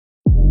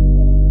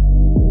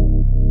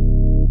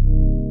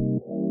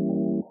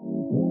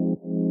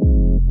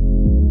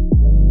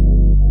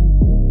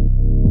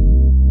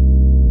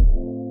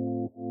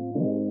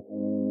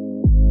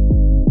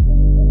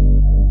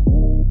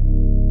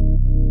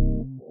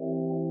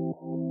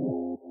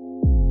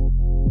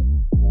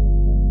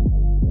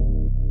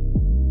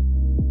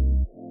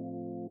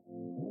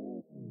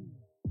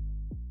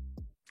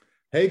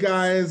Hey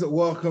guys,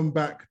 welcome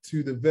back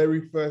to the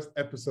very first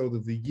episode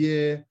of the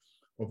year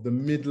of the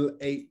Middle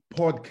Eight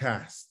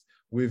podcast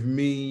with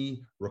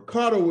me,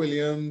 Ricardo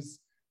Williams,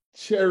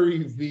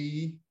 Cherry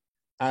V,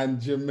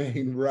 and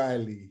Jermaine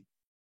Riley.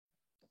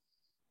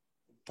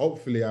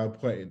 Hopefully I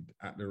pointed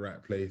at the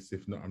right place.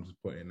 If not, I'm just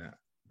pointing at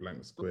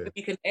blank square.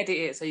 You can edit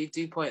it so you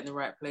do point in the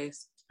right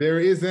place.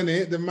 There it is, isn't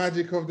it? The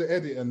magic of the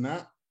edit and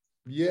that.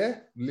 Yeah,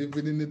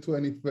 living in the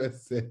 21st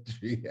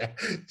century.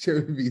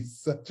 Cherry V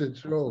is such a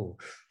troll.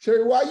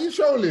 Cherry, why are you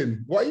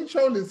trolling? Why are you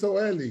trolling so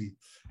early?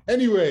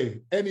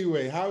 Anyway,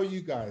 how are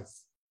you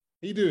guys?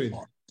 How you doing?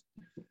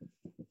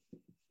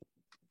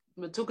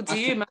 We're talking to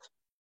you, man.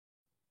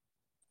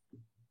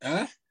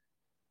 How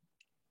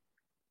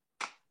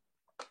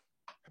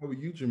are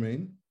you,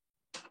 Jermaine?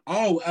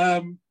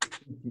 I'm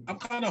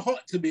kind of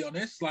hot, to be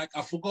honest. Like,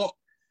 I forgot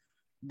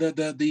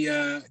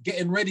the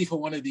getting ready for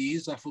one of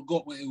these. I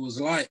forgot what it was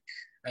like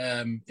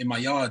in my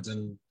yard,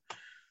 and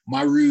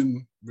my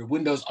room, the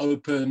windows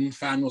open,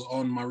 fan was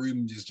on. My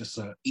room is just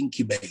an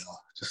incubator,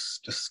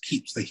 just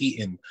keeps the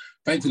heat in.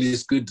 Thankfully,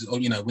 it's good,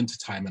 winter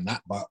time and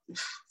that. But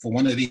for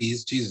one of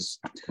these, Jesus,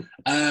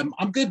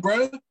 I'm good,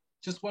 bro.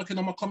 Just working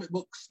on my comic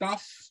book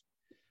stuff.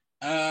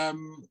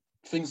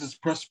 Things is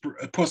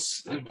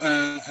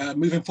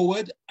moving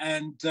forward,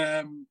 and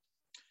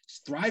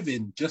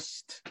thriving.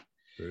 Just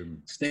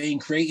staying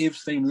creative,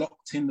 staying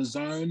locked in the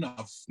zone.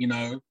 I've,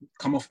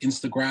 come off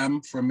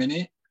Instagram for a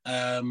minute,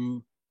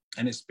 and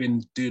it's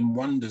been doing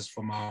wonders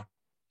for my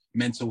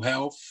mental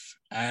health.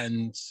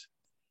 And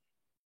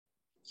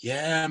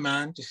yeah,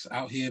 man, just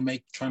out here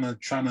trying to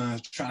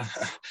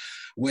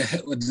where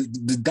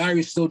the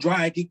diary's still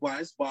dry gig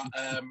wise, but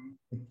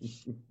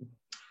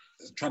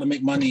trying to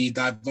make money,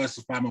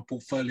 diversify my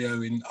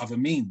portfolio in other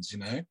means,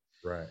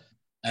 Right.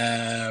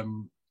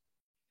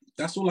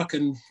 That's all I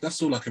can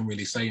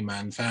really say,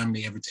 man.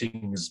 Family,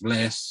 everything is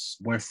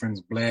blessed. Boyfriend's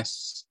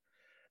blessed.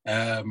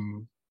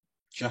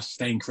 Just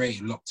staying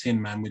creative, locked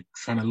in, man. We're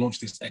trying to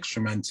launch this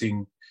extra man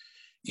thing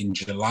in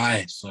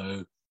July,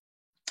 so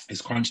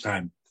it's crunch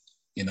time,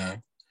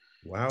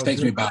 Wow. It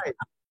takes me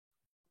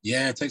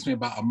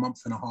about a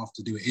month and a half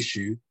to do an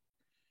issue.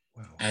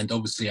 Wow. And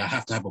obviously I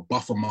have to have a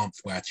buffer month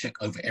where I check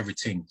over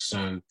everything,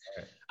 so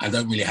I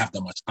don't really have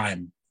that much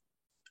time.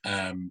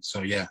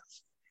 So yeah,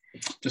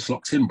 just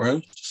locked in,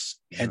 bro. Just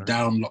head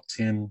down, locked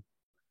in.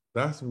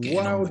 That's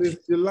wild.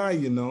 It's July,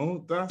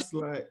 That's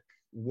like,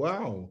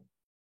 wow.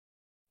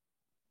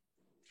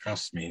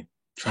 Trust me,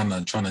 trying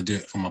to do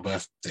it for my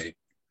birthday.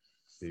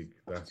 Big.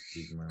 That's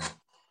big, man.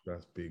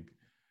 That's big.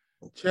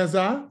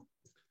 Sheza,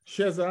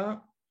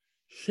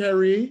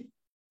 Sherry.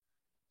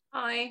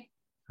 Hi.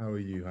 How are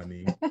you,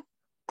 honey?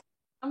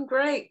 I'm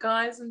great,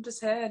 guys. I'm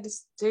just here,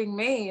 just doing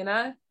me,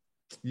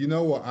 You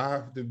know what? I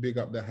have to big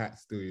up the hat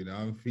still,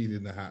 I'm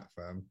feeling the hat,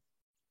 fam.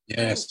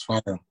 Yes,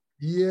 father.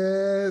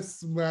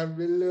 Yes, my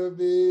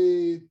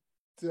beloved.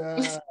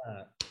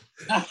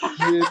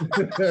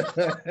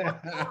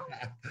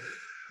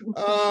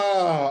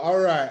 All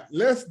right.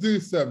 Let's do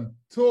some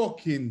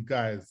talking,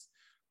 guys.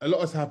 A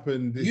lot has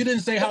happened. You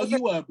didn't say how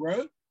you were,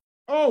 bro.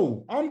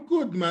 Oh, I'm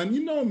good, man.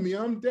 You know me.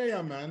 I'm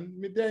there, man.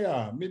 Me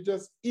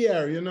just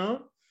here,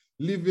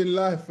 living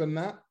life and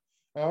that.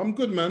 I'm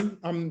good, man.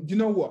 You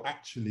know what?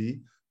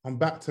 Actually, I'm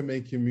back to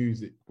making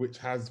music, which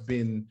has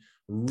been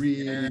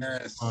really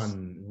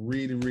fun.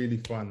 Really, really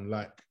fun.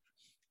 Like,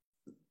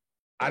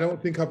 I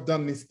don't think I've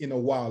done this in a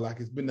while. Like,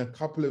 it's been a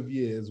couple of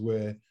years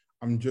where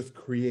I'm just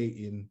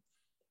creating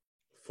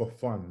for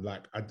fun.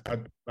 Like, I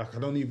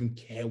don't even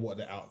care what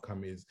the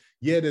outcome is.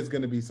 Yeah, there's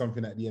going to be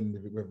something at the end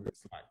of it, whether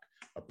it's like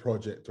a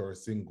project or a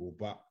single.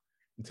 But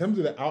in terms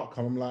of the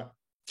outcome, I'm like,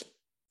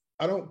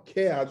 I don't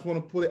care. I just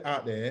want to put it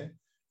out there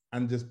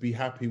and just be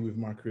happy with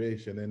my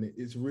creation. And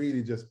it's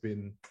really just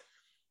been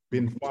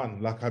fun.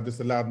 Like, I've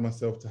just allowed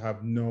myself to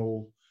have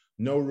no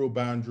real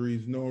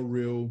boundaries, no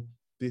real,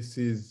 this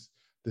is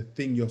the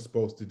thing you're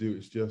supposed to do.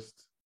 It's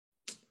just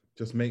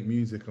make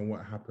music, and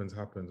what happens,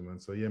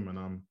 man. So yeah,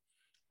 man,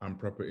 I'm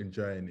proper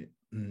enjoying it.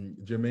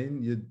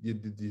 Jermaine,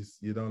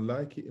 you don't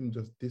like it and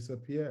just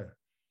disappear.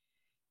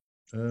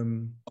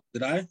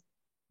 Did I?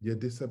 You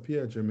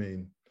disappear,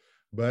 Jermaine.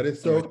 But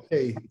it's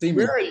okay.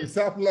 Where are you?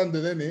 South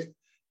London, innit?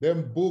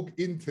 Them book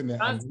internet.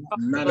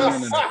 No.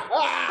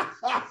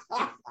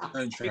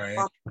 Don't try it.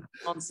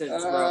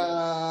 Nonsense,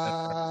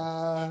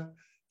 bro.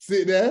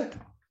 Sit there.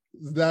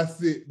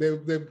 That's it.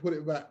 They put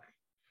it back.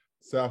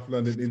 South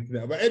London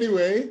internet. But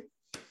anyway,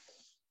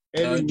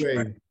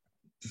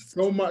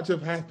 so much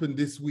have happened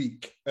this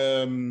week.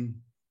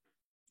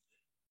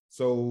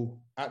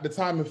 So at the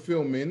time of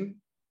filming,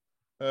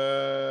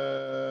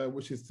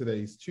 which is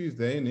today, it's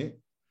Tuesday, isn't it?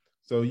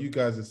 So you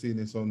guys are seeing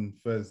this on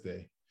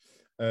Thursday.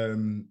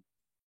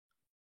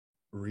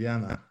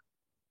 Rihanna.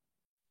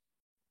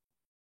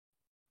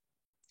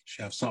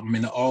 She have something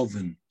in the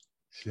oven.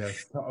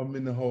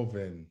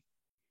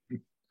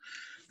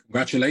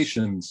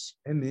 Congratulations.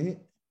 Isn't it?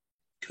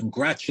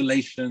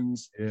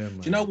 Congratulations. Yeah, man.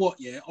 Do you know what?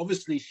 Yeah,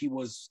 obviously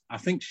I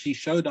think she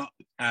showed up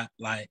at,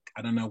 like,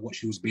 I don't know what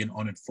she was being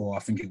honored for. I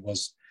think it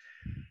was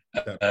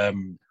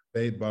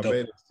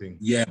Barbados thing.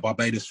 Yeah,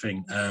 Barbados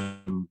thing.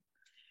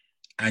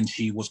 And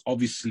she was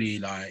obviously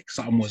like,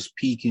 something was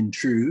peeking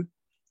true,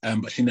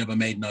 but she never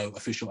made no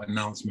official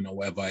announcement or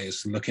whatever.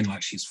 It's looking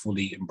like she's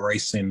fully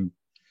embracing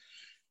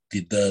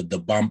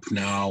the bump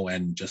now,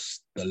 and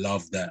just the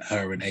love that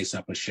her and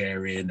ASAP are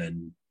sharing.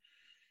 And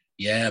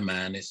yeah,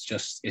 man, it's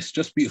just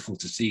beautiful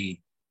to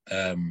see.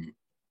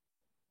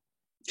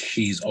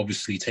 She's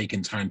obviously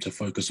taken time to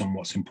focus on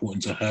what's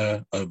important to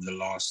her over the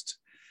last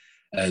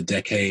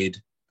decade,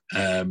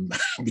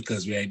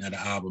 because we ain't had an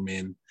album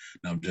in.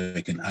 No, I'm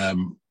joking.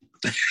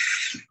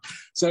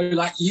 So,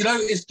 like, you know,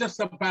 it's just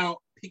about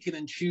picking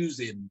and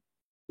choosing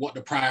what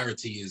the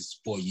priority is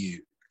for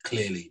you,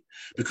 clearly,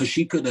 because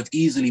she could have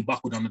easily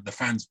buckled under the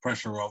fans'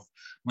 pressure of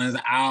when's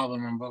the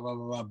album and blah, blah,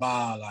 blah, blah,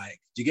 blah. Like,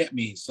 do you get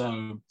me?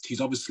 So she's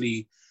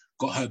obviously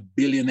got her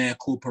billionaire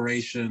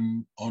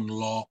corporation on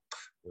lock.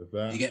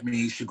 You get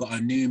me? She got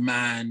a new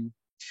man.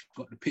 She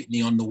got the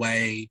Pitney on the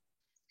way.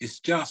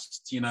 It's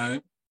just, you know,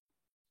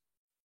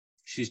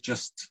 she's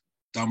just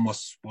done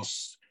what's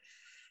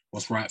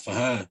right for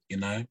her, you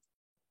know?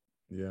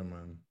 Yeah,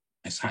 man.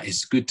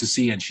 It's good to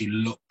see, and she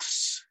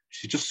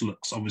just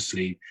looks,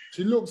 obviously.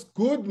 She looks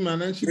good,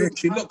 man. And she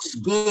looks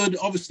good.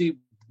 Obviously,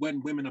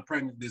 when women are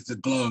pregnant, there's a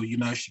glow, you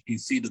know, she can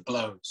see the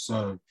glow.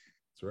 So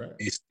that's right.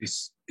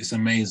 It's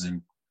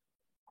amazing.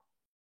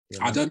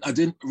 Yeah, I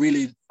didn't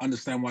really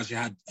understand why she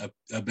had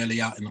a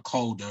belly out in the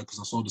cold, though, because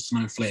I saw the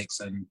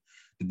snowflakes and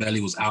the belly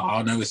was out.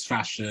 I know it's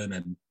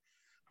fashion,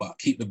 but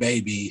keep the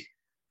baby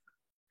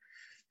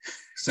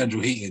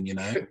central heating, you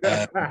know.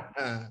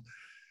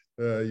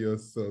 You're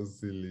so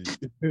silly.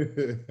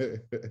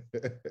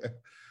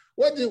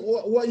 What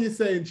are you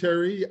saying,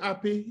 Cherry? You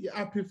happy? You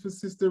happy for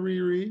Sister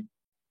RiRi?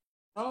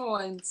 Oh,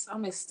 and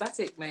I'm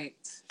ecstatic,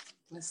 mate.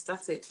 I'm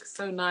ecstatic.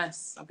 So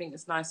nice. I think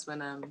it's nice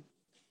when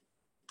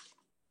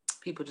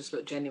people just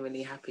look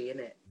genuinely happy,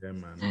 innit? Yeah,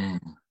 man.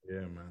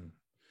 Yeah, man.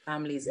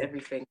 Family is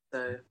everything.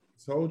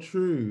 So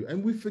true.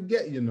 And we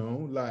forget, you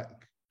know,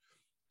 like,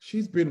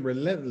 she's been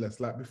relentless.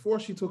 Like, before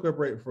she took a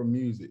break from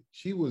music,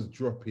 she was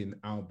dropping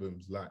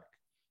albums like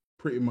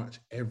pretty much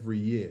every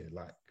year,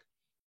 like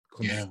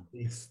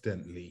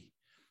consistently,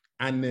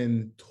 and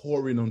then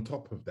touring on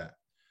top of that.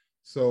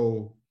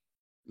 So,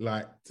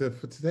 like, to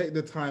take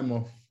the time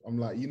off, I'm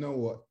like, you know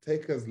what?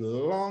 Take as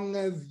long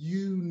as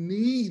you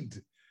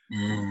need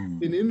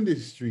in the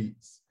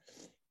streets.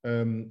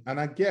 And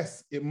I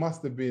guess it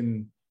must have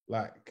been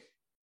quite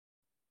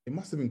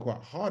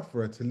hard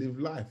for her to live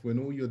life when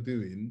all you're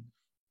doing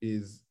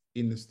is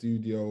in the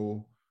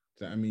studio,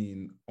 do you know what I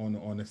mean,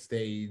 on a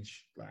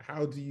stage. Like,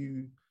 how do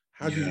you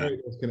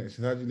make those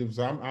connections? How do you live?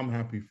 So I'm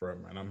happy for her,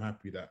 man. I'm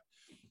happy that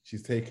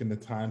she's taken the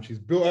time. She's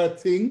built her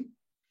thing,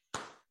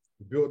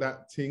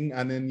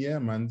 and then, yeah,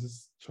 man,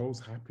 just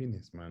chose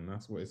happiness, man.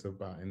 That's what it's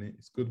about, innit?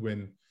 It's good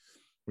when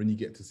you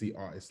get to see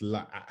artists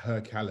like at her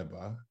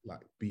caliber,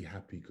 like, be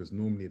happy, because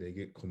normally they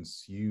get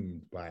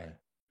consumed by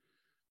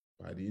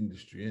the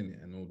industry,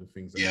 innit, and all the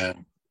things. Yeah.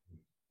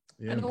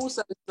 And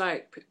also, it's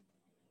like,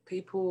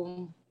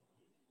 people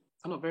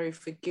are not very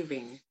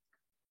forgiving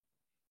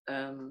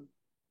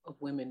of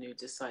women who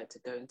decide to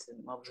go into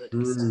motherhood.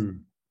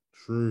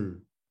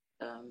 True.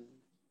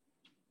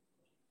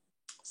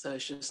 So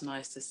it's just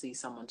nice to see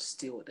someone just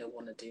do what they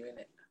want to do,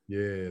 innit?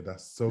 Yeah,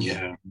 that's so true.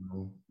 You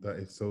know? That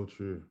is so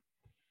true.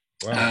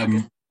 Wow.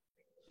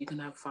 You can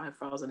have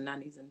 5,000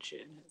 nannies and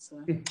shit.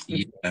 So.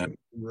 Yeah. Right.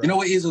 You know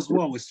what it is as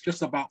well? It's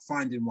just about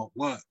finding what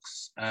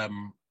works. I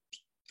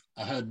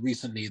heard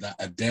recently that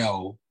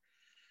Adele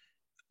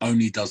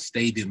only does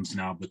stadiums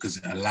now because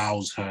it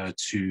allows her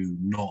to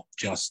not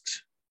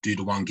just do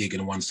the one gig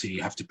in one city.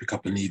 You have to pick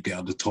up and leave, get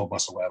on the tour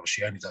bus or whatever.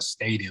 She only does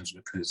stadiums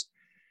because,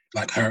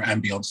 like, her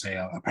and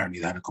Beyonce apparently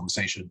they had a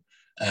conversation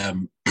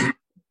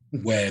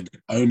where they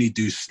only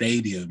do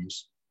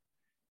stadiums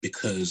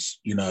because,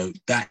 you know,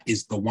 that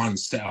is the one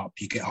setup.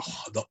 You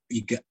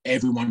get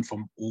everyone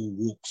from all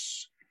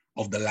walks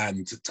of the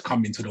land to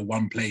come into the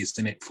one place,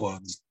 in it, for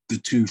the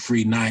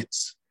 2-3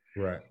 nights.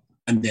 Right.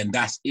 And then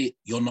that's it.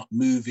 You're not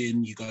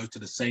moving. You go to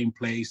the same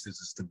place.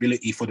 There's a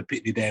stability for the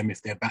Pitney them if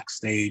they're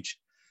backstage.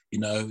 You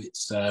know,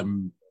 it's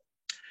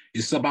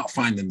about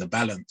finding the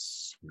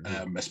balance,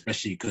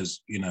 especially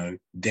because, you know,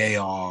 they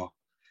are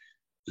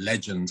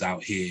legends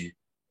out here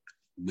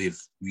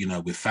with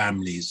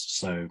families.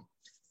 So,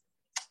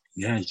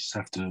 yeah, you just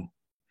have to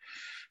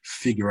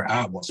figure it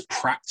out what's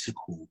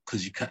practical,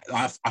 because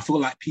I feel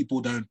like people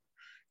don't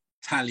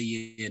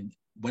tally in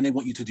when they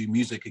want you to do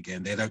music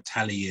again. They don't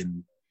tally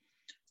in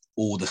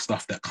all the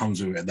stuff that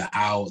comes with it, the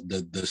hours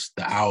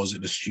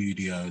at the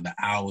studio, the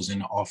hours in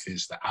the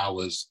office, the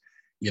hours,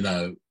 you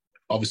know,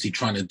 obviously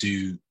trying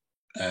to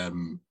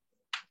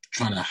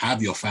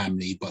have your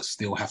family, but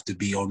still have to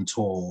be on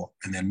tour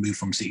and then move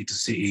from city to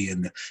city,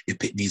 and your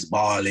Pitney's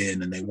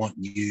barling and they want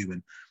you.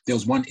 And there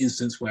was one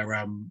instance where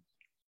I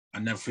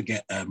never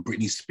forget,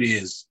 Britney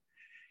Spears,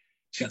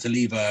 she had to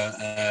leave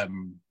her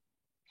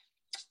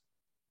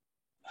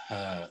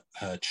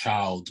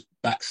child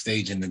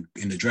backstage in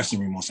the dressing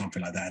room or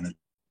something like that, and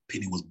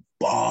Pitney was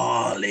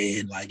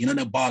bawling, like, you know,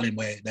 they're bawling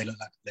where they look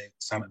like they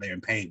sound like they're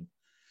in pain.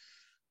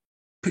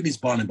 Britney's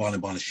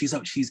bawling. She's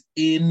up, she's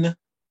in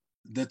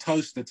the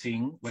toaster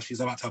thing where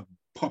she's about to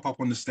pop up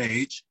on the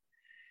stage.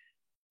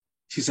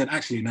 She said,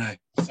 actually, no,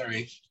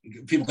 sorry,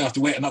 people gonna have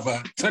to wait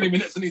another 20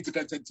 minutes. I need to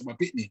go tend to my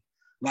Britney.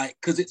 Like,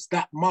 because it's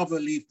that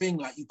motherly thing,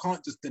 like, you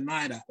can't just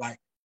deny that, like,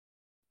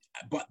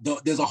 but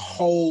there's a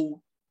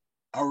whole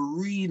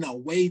arena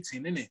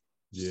waiting, innit?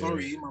 Yeah.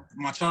 Sorry,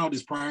 my child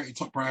is priority,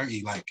 top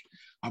priority. Like,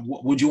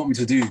 what do you want me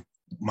to do?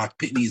 My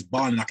Pitney is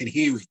barning. I can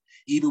hear it.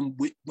 Even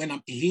when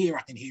I'm here,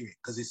 I can hear it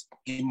because it's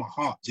in my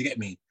heart. Do you get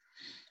me?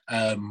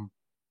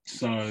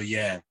 So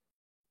yeah,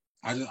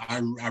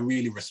 I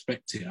really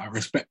respect it. I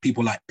respect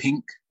people like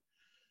Pink.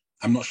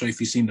 I'm not sure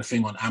if you've seen the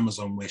thing on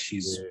Amazon where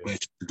where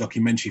the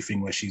documentary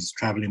thing where she's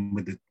traveling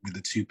with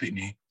the two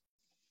Pitney.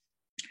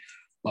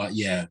 But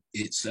yeah,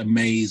 it's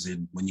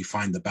amazing when you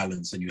find the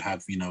balance and you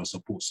have, you know, a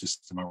support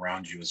system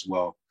around you as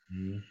well.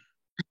 Mm.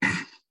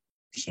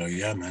 So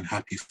yeah, man,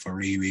 happy for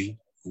RiRi.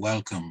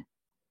 Welcome.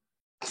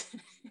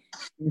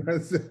 I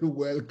said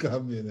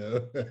welcome, you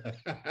know.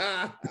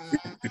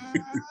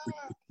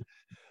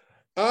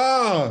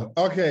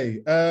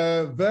 Okay.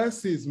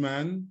 Versuz,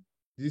 man.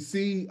 You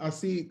see, I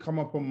see it come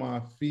up on my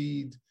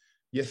feed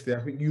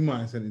yesterday. I think you might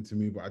have sent it to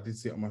me, but I did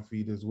see it on my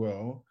feed as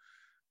well.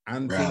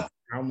 And the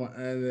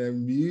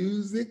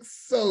music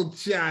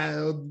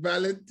Soulchild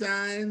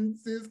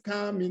Valentine's is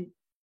coming.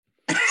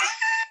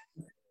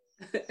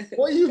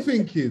 What are you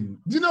thinking?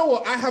 Do you know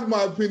what? I have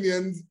my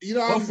opinions. You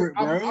know,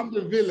 I'm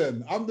the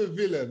villain. I'm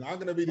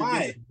gonna be the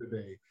villain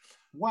today.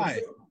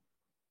 Why?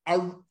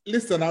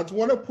 Listen, I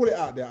want to put it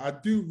out there. I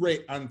do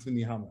rate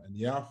Anthony Hamilton.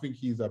 Yeah, I think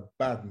he's a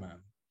bad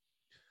man.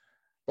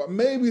 But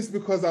maybe it's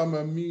because I'm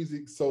a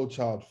music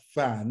Soulchild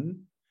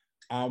fan.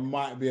 I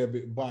might be a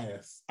bit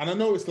biased. And I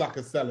know it's like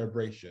a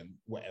celebration,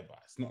 whatever.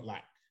 It's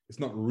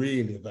not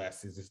really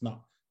Versuz.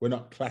 We're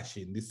not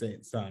clashing. This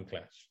ain't Sound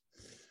Clash.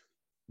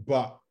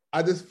 But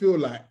I just feel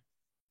like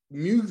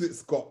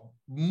music's got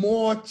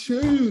more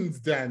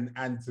tunes than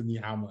Anthony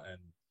Hamilton.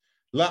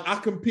 Like, I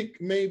can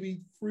pick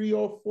maybe 3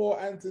 or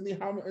 4 Anthony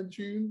Hamilton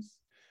tunes,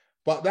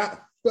 but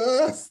that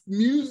first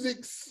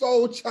music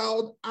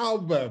Soulchild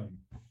album,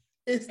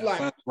 it's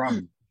like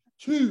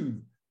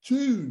tune.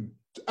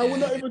 And we're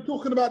not even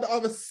talking about the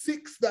other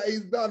 6 that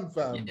he's done,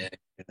 fam. Yeah.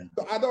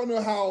 So I don't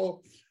know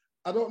how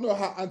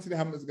Anthony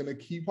Hamilton's gonna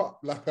keep up.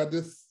 Like, I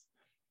don't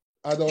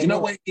know. You know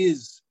what it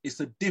is? It's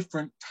a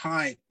different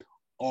type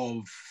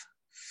of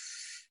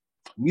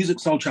music.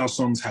 Soulchild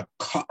songs have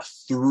cut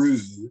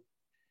through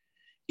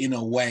in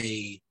a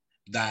way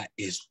that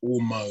is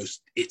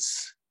almost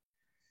it's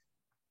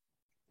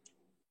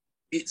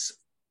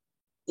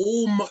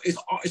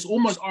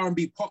almost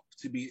R&B pop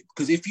to be,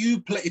 because if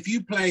you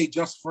play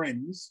Just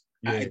Friends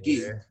at a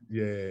gig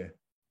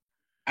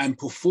and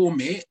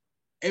perform it,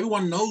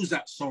 everyone knows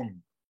that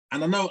song.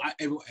 And I know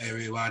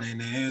everyone in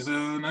there,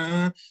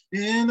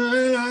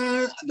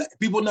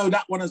 people know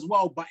that one as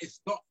well, but it's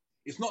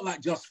not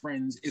like Just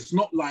Friends. It's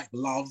not like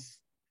Love.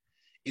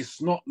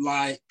 It's not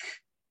like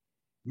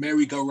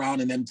Merry Go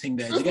Round and them thing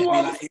there. That's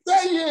what I'm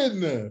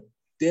saying.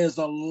 There's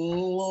a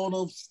lot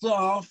of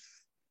stuff.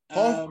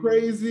 Half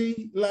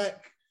crazy, like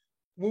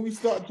when we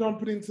start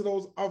jumping into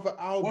those other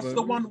albums. What's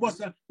the one? What's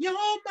that? You're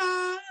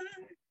my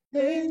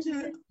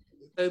angel.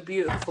 So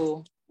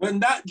beautiful. When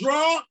that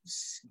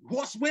drops,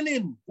 what's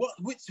winning? What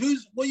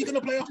are you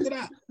gonna play after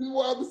that?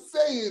 What I'm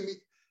saying,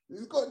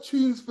 it's got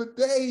tunes for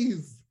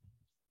days.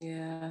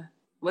 Yeah.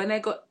 When they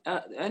got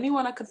only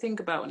one I could think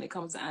about when it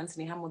comes to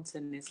Anthony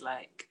Hamilton is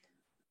like,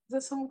 is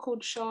there someone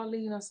called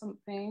Charlene or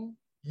something?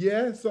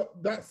 Yeah, so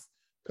that's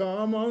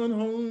Come On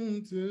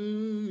Home to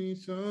Me,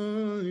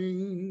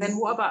 Charlene. Then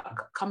what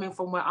about Coming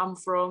From Where I'm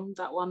From?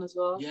 That one as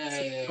well.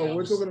 Yeah. So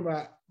we're talking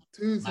about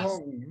 2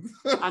 songs.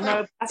 I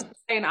know. That's what I'm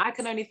saying. I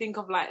can only think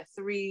of like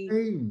 3.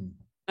 Same.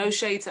 No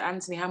shade to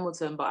Anthony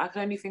Hamilton, but I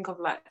can only think of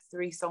like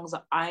 3 songs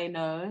that I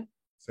know.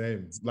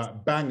 Same,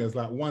 like bangers,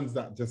 like ones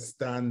that just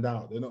stand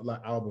out. They're not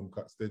like album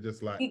cuts. They're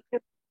just like he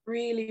could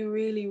really,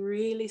 really,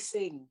 really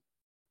sing.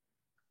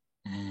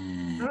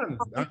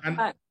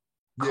 I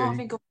can't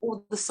think of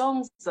all the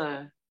songs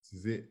though. This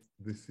is it.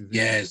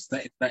 Yeah,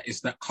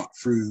 it's that cut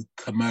through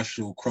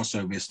commercial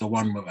crossover. It's the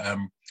one with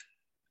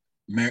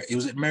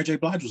Mary J.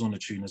 Blige was on the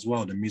tune as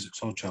well, the music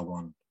Soulchild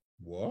one.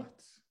 What?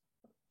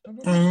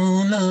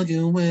 Oh, love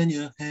you when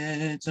your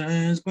head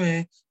turns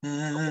grey.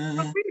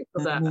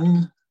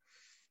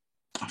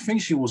 I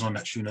think she was on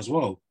that tune as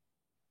well.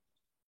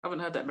 I haven't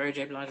heard that Mary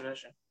J. Blige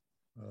version.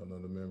 I don't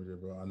know the Mary J.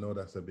 Blige. I know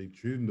that's a big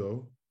tune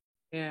though.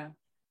 Yeah.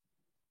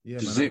 Yeah,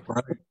 man. Is it,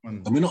 right?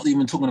 And we're not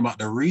even talking about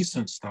the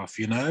recent stuff,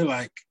 you know?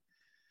 Like,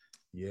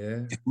 yeah.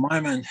 If my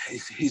man,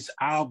 his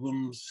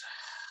albums,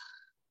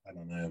 I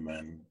don't know,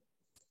 man.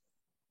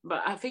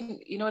 But I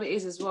think, you know what it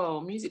is as well?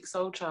 Music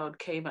Soulchild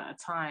came at a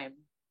time.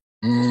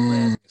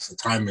 It's the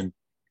timing.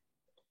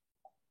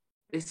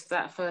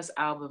 That first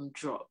album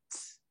dropped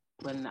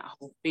when that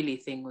whole Billy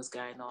thing was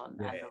going on.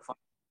 Yeah. And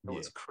the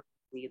was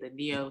crazy. The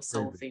neo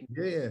soul thing.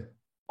 Yeah.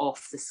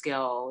 off the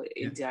scale.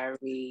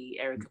 India.Arie,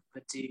 Erica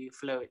Badu,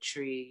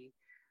 Floetry,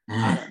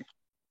 Mm.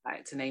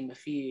 like to name a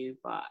few.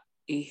 But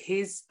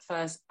his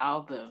first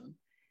album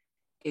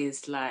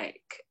is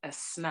like a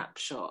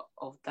snapshot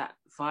of that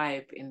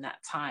vibe in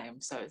that time.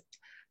 So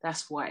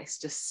that's why it's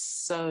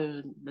just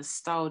so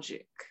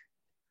nostalgic.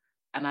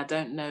 And I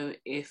don't know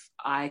if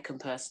I can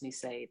personally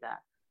say that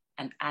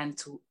an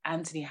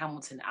Anthony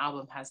Hamilton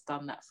album has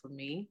done that for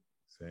me.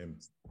 Same.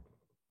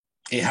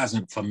 It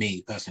hasn't for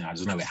me personally. I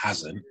just know it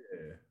hasn't.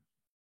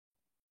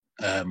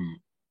 Yeah.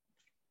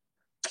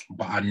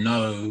 But I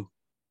know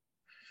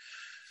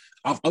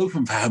I've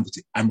opened for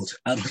Hamilton. I've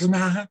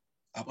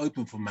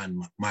opened for my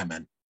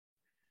man.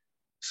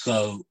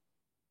 So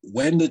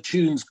when the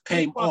tunes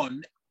came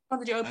on, Who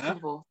did you open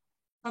for?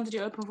 Who did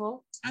you open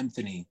for?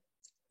 Anthony,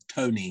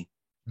 Tony.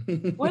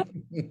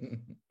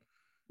 When?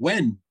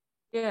 When?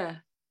 Yeah.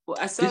 Well,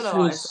 a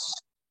solo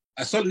artist.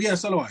 A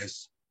solo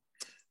artist.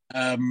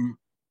 And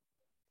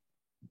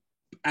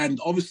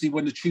obviously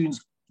when the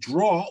tunes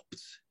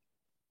dropped,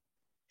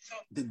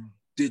 the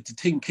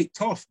thing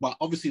kicked off. But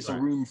obviously it's a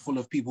room full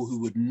of people who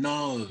would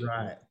know.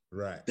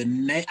 Right.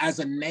 As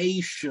a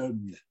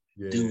nation,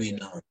 do we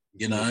know?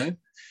 You know?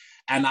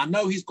 And I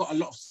know he's got a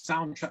lot of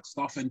soundtrack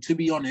stuff. And to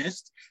be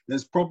honest,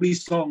 there's probably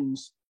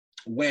songs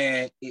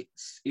where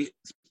it's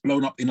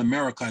blown up in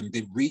America and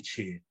didn't reach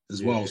here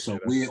as well. So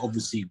we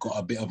obviously got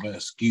a bit of a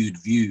skewed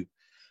view.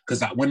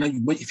 Because like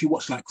if you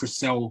watch like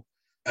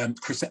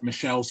Chrisette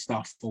Michelle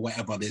stuff or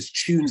whatever, there's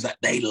tunes that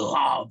they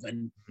love.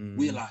 And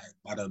we're like,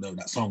 I don't know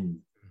that song.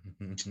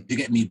 You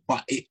get me?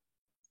 But it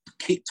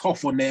kicked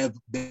off on their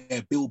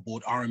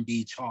Billboard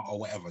R&B chart or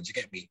whatever. Do you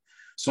get me?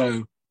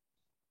 So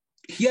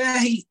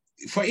yeah,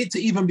 for it to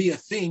even be a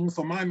thing,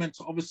 for my man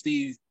to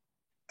obviously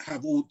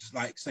have all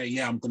like say,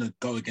 yeah, I'm gonna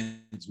go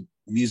against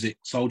music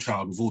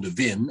Soulchild with all the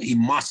vim, he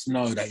must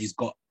know that he's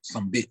got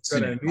some bits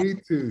in it.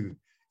 Need to.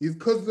 It's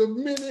because the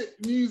minute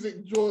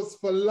music draws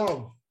for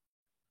love,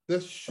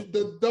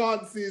 the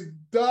dance is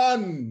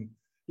done.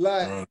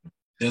 Like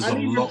there's a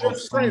lot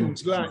of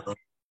friends, like,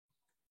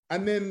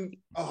 and then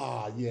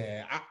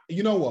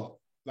you know what?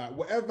 Like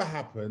whatever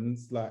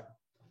happens, like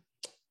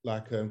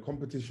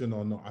competition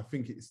or not, I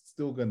think it's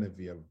still gonna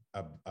be a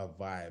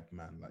vibe,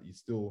 man. Like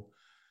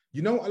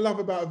you know what I love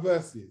about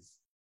Versuz?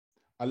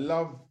 I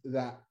love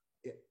that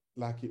it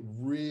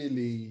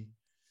really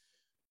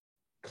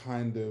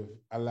kind of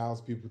allows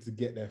people to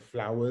get their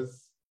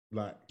flowers,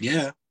 like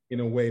in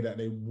a way that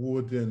they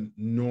wouldn't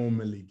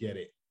normally get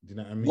it. Do you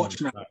know what I mean? Watch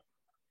now. Like,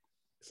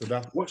 so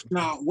that's watch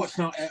now.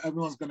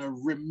 Everyone's gonna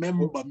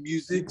remember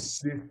music's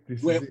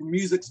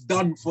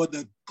done for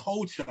the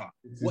culture.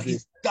 What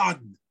he's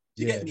done.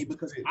 Do you get me?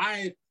 Because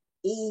I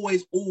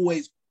always,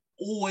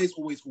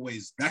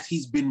 that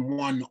he's been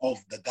one of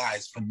the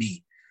guys for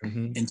me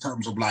in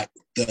terms of like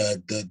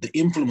the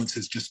influence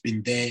has just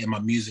been there in my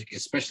music,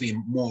 especially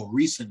more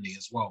recently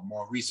as well,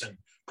 more recent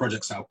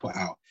projects I've put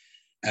out.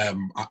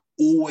 I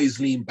always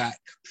lean back,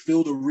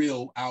 Feel the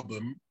Real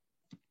album.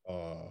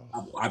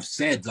 I've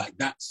said like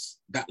that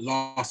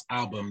last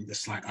album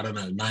that's like, I don't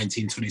know,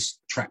 19, 20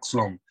 tracks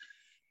long.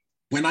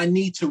 When I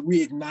need to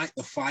reignite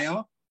the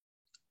fire,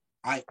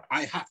 I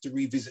have to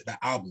revisit that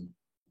album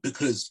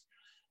because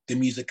the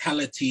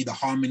musicality, the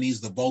harmonies,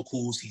 the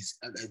vocals, he's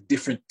a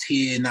different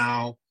tier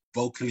now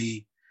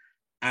vocally.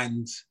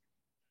 And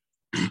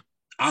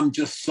I'm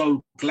just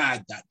so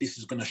glad that this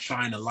is going to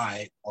shine a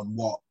light on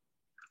what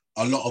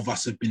a lot of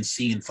us have been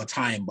seeing for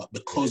time, but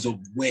because of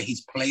where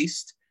he's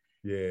placed,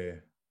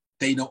 they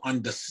don't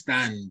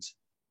understand.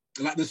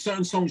 Like there's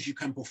certain songs you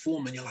can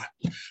perform and you're like,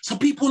 so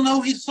people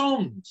know his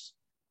songs,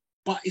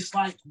 but it's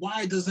like,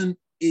 why doesn't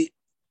it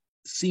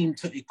seem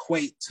to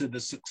equate to the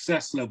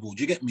success level?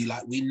 Do you get me?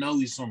 Like we know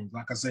his songs.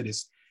 Like I said,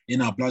 it's in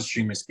our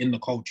bloodstream. It's in the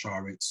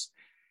culture.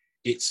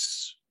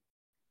 It's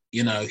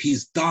you know,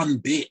 he's done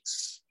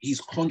bits. He's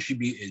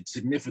contributed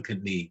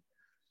significantly.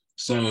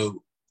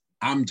 So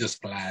I'm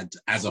just glad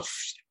as a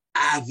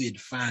avid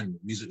fan,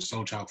 music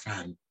Soulchild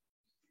fan.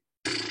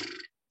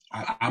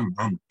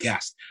 I'm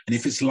gassed. And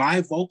if it's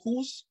live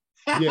vocals,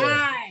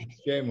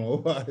 game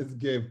over. It's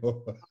game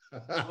over.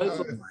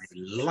 Over my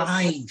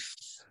life.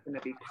 It's gonna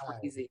be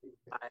crazy.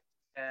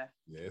 Yeah,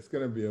 it's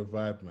gonna be a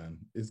vibe, man.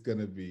 It's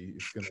gonna be.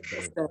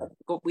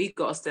 We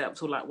got to stay up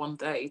till like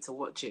 1:30 to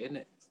watch it,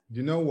 innit?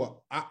 You know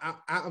what?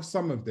 Out of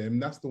some of them,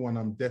 that's the one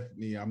I'm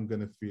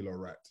gonna feel all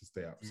right to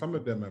stay up. Some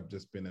of them have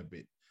just been a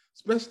bit,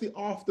 especially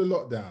after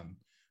lockdown.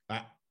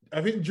 Like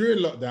I think during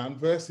lockdown,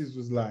 Versuz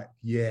was like,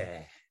 we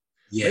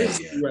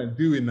weren't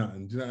doing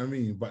nothing. Do you know what I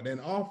mean? But then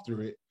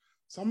after it,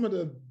 some of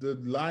the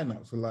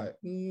lineups were like,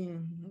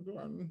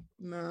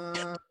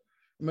 nah,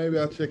 maybe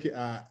I'll check it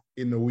out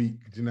in a week.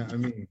 Do you know what I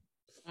mean?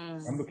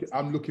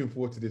 I'm looking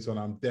forward to this one.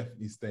 I'm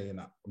definitely staying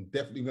up. I'm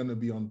definitely gonna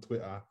be on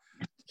Twitter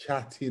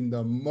chatting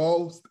the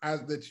most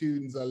as the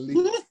tunes are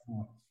leaked.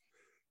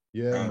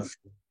 Yeah.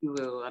 You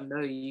will. I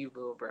know you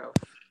will, bro.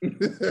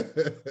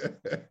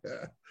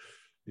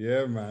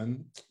 Yeah,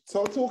 man.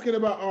 So talking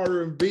about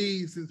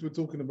R&B, since we're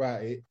talking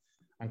about it,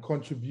 and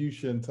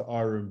contribution to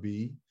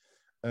R&B,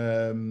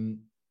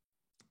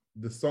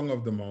 the song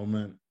of the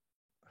moment,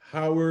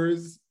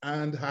 Hrs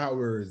and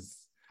Hrs.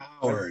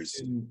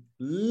 Hours.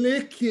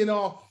 Licking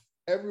off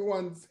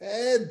everyone's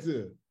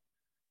head.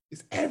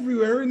 It's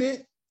everywhere, isn't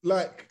it?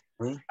 Like,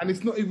 and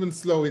it's not even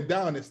slowing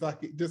down. It's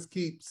like it just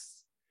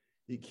keeps,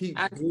 it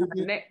keeps And moving.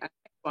 the next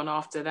one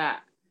after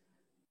that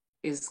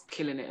is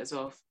killing it as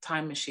well.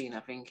 Time Machine, I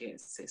think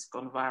it's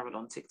gone viral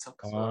on TikTok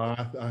as well.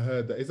 I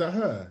heard that. Is that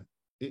her?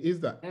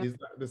 Is that Yeah. is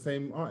that the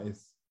same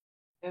artist?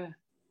 Yeah.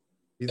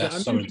 Is That's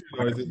that a so new tune,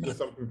 or is it inspiring, just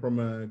something from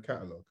a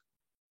catalogue?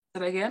 Say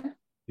that again?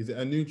 Is it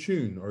a new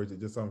tune, or is it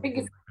just I something think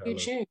from it's a a new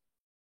catalogue? tune.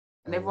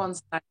 And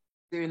everyone's like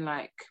doing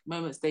like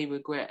moments they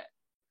regret.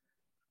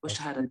 Wish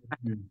I had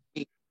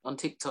a on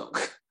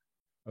TikTok.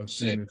 I've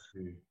seen it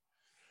too.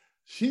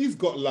 She's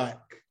got like,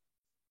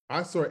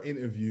 I saw an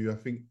interview. I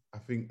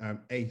think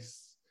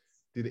Ace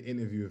did an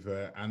interview with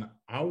her, and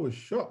I was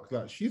shocked.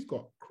 Like, she's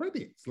got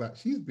credits. Like,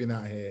 she's been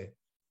out here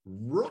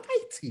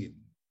writing.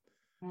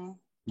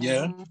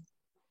 Yeah.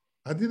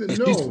 I didn't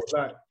know.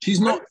 Like,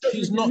 she's not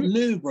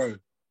new, bro.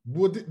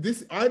 Well,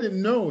 this I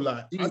didn't know.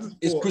 Like,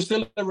 It's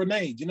Priscilla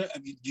Renee. Do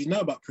you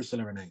know about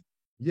Priscilla Renee?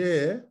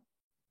 Yeah.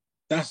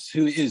 That's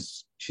who it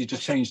is. She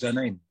just changed her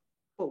name.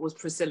 What was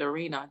Priscilla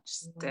Arena?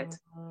 Just dead.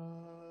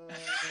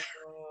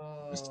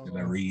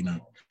 Priscilla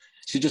Arena.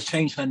 She just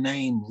changed her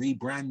name,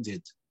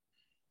 rebranded,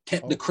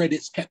 kept the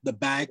credits, kept the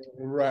bag,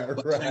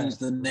 but changed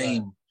the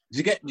name. Do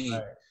you get me?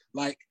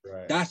 Like,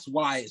 that's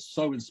why it's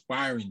so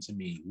inspiring to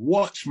me.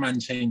 Watch man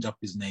change up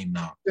his name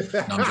now.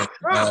 What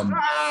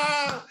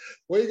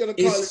are you gonna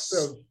call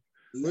yourself?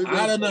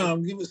 I don't know.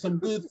 I'm giving it some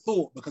good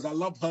thought because I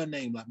love her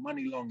name. Like,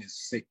 Money Long is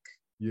sick.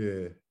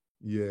 Yeah.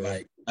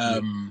 Like,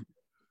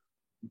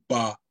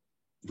 but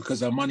because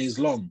her money is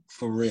long,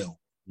 for real.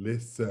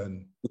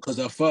 Listen. Because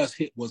her first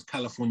hit was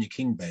California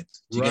King Bed.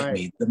 Do you get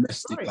me?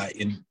 Domestic, like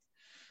in.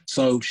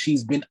 So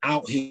she's been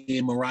out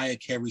here, Mariah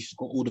Carey. She's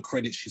got all the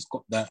credits. She's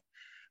got that.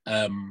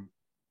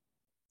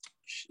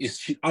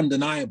 It's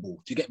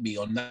undeniable. Do you get me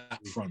on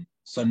that front?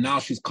 So now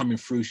she's coming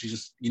through.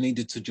 You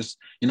needed to just,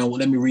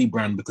 let me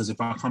rebrand, because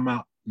if I come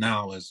out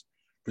now as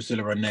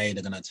Priscilla Renee,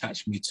 they're going to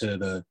attach me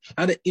to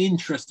I had an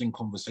interesting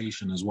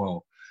conversation as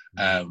well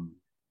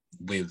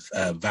with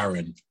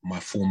Varen, my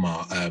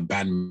former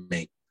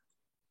bandmate.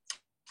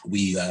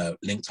 We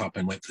linked up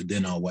and went for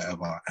dinner or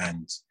whatever,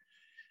 and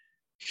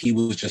he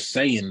was just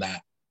saying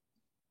that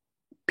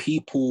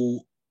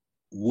people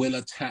will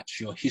attach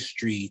your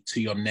history to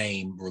your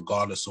name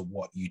regardless of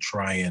what you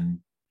try and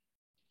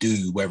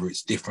do, whether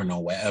it's different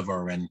or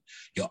whatever, and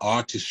your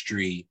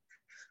artistry,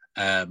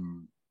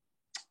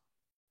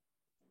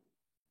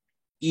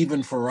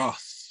 even for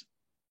us,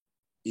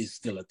 is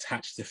still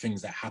attached to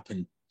things that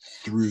happen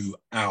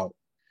throughout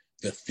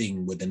the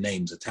thing with the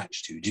names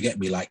attached to. Do you get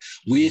me? Like,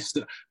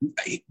 the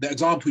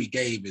example he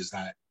gave is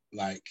that,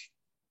 like,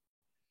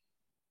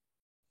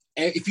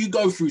 if you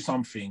go through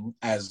something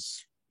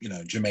as,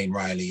 Jermaine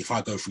Riley, if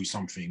I go through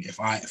something, if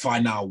I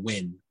now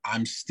win,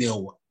 I'm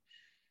still,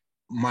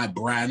 my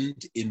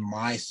brand in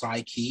my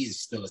psyche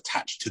is still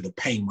attached to the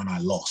pain when I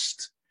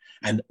lost.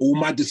 And all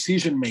my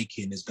decision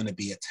making is going to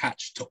be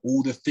attached to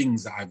all the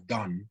things that I've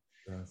done.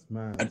 That's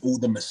mad. And all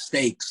the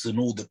mistakes and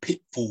all the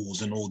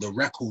pitfalls and all the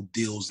record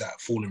deals that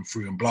have fallen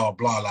through and blah,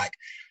 blah. Like,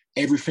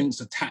 everything's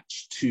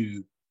attached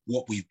to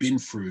what we've been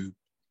through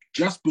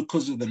just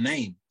because of the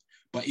name.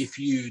 But if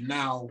you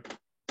now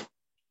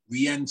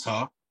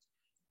re-enter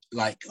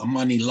like a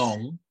Money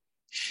Long,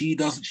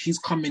 she's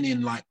coming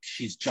in like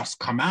she's just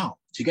come out.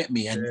 Do you get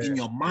me? And in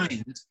your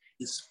mind,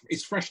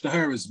 it's fresh to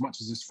her as much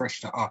as it's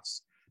fresh to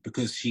us,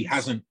 because she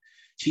hasn't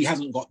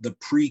got the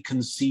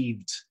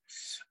preconceived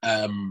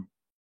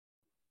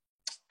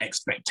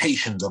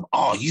expectations of,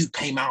 you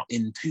came out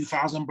in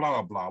 2000, blah,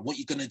 blah, blah. What are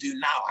you going to do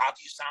now? How do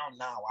you sound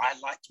now? I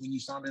liked when you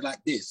sounded like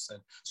this.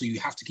 And so you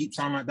have to keep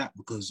sounding like that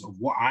because of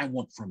what I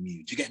want from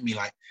you. Do you get me?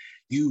 Like,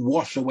 you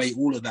wash away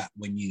all of that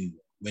when you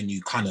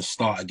kind of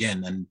start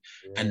again,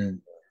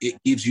 and it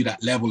gives you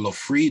that level of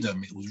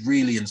freedom. It was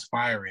really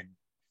inspiring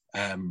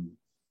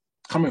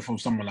coming from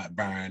someone like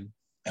Baron,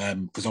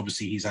 because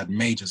obviously he's had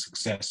major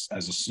success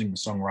as a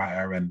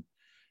singer-songwriter and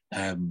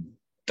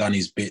done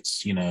his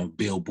bits,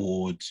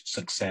 Billboard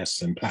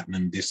success and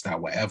platinum, this, that,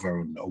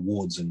 whatever, and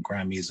awards and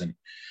Grammys. And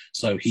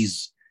so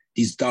he's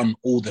done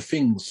all the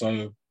things.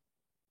 So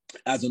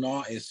as an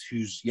artist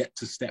who's yet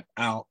to step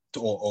out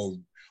or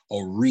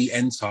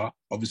re-enter,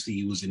 obviously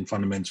he was in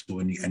Fundamental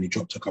and he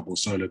dropped a couple of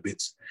solo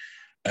bits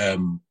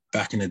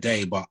back in the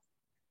day, but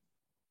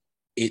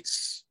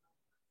it's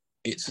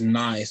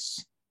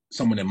nice,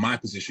 someone in my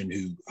position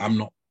who I'm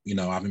not,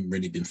 I haven't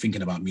really been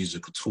thinking about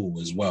music at all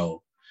as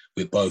well.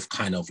 We're both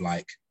kind of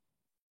like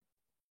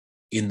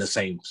in the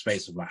same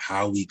space of like,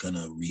 how are we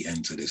gonna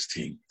re-enter this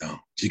thing now?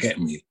 Do you get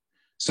me?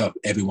 So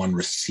everyone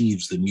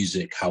receives the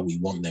music how we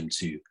want them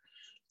to.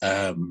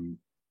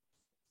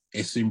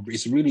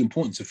 It's really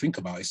important to think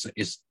about.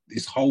 It's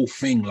this whole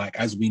thing, like,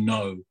 as we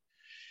know,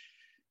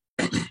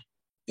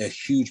 a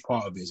huge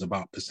part of it is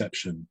about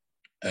perception,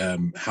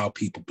 how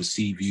people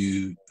perceive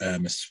you,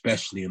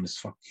 especially in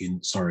this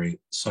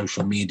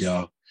social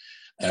media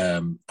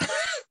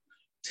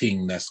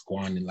thing that's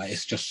going on. Like,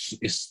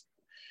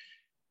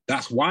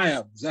 that's why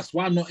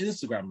I'm not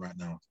Instagram right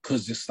now,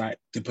 because it's like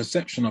the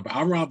perception of it.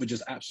 I'd rather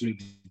just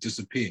absolutely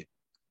disappear,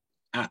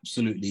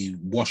 absolutely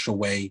wash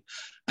away.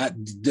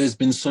 There's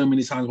been so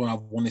many times when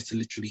I've wanted to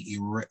literally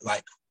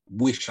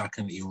wish I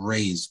can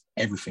erase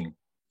everything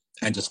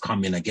and just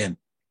come in again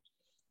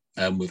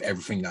with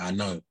everything that I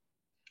know.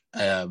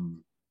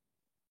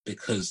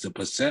 Because the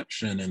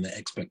perception and the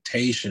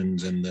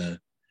expectations and the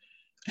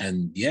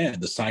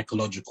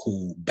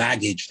psychological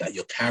baggage that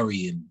you're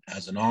carrying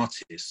as an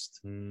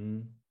artist,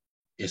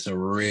 it's a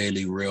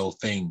really real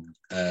thing.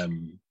 I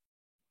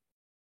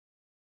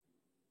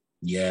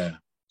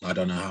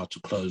don't know how to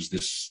close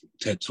this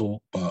TED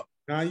talk, but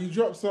now you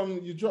drop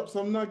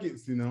some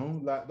nuggets, you know,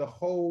 like the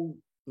whole,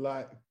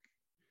 like,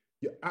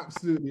 you're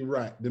absolutely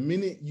right. The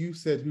minute you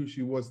said who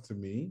she was to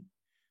me,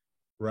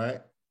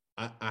 right,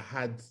 I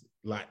had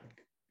like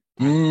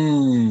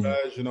a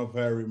version of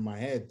her in my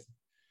head.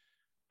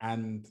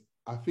 And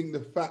I think the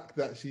fact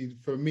that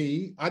for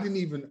me, I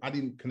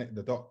didn't connect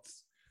the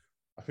dots.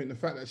 I think the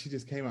fact that she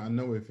just came out of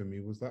nowhere for me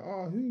was like,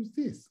 oh, who's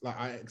this? Like,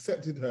 I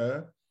accepted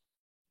her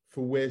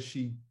for where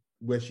she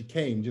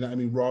came. Do you know what I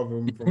mean? Rather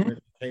than from where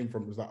she came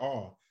from. It was like,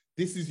 oh,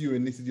 this is you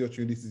and this is your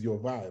tune, this is your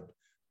vibe.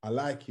 I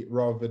like it,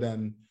 rather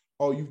than,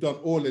 oh, you've done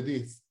all of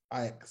this,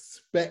 I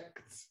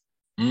expect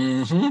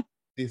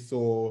this,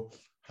 or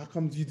how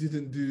comes you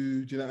didn't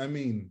do you know what I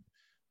mean?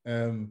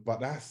 But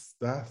that's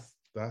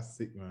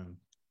sick, man.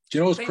 Do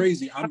you know what's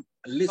crazy?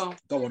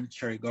 Go on,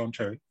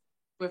 Cherry.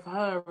 With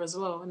her as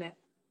well, isn't it?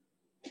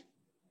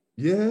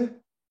 Yeah.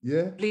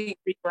 Complete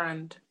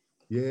rebrand.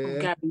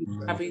 Yeah.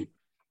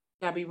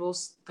 Gabby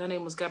Wilson. Her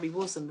name was Gabby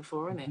Wilson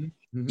before, isn't it?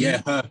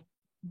 Yeah, her.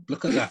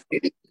 Look at that.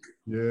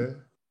 Yeah.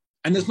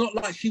 And it's not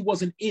like she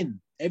wasn't in.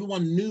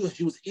 Everyone knew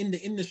she was in the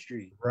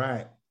industry.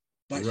 Right.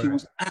 Like, she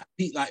was at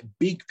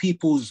big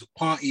people's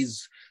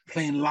parties,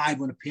 playing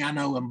live on the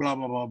piano and blah,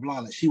 blah, blah, blah.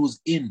 Like, she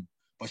was in,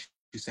 but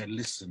she said,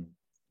 listen,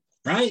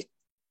 right?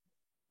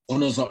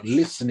 Honor's not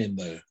listening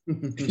though.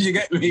 You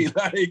get me?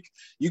 Like,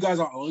 you guys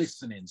aren't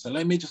listening. So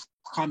let me just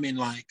come in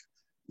like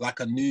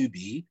a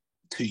newbie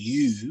to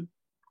you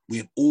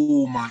with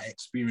all my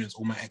experience,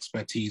 all my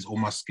expertise, all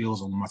my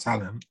skills, all my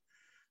talent,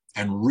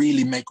 and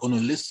really make Honor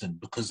listen,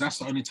 because that's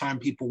the only time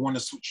people want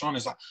to switch on.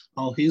 It's like,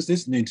 oh, here's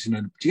this new tune. Do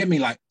you get me?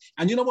 Like,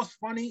 and you know what's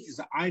funny is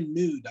that I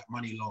knew that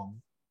Money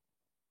Long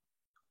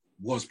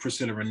was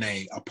Priscilla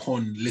Renee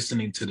upon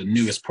listening to the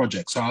newest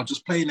project. So I was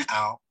just playing it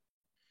out.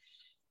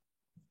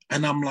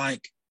 And I'm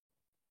like,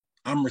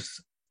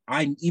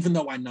 even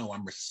though I know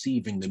I'm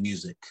receiving the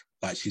music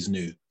like she's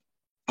new,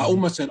 I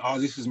almost said, oh,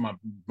 this is my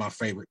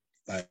favorite,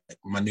 like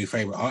my new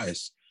favorite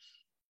artist.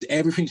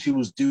 Everything she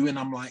was doing,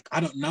 I'm like,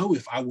 I don't know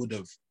if I would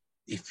have,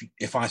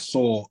 if I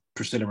saw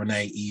Priscilla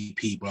Renee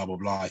EP, blah, blah,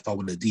 blah, if I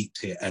would have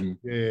deeped it and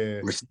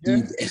received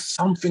it. It's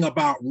something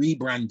about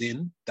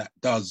rebranding that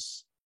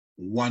does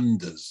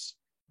wonders.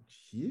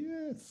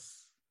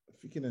 Yes.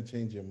 Thinking of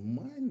changing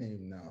my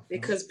name now.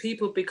 Because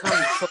people become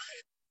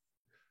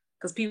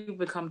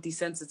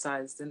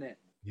desensitized, isn't it?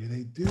 Yeah,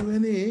 they do,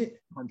 innit?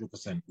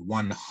 100%,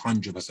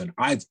 100%.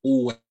 I've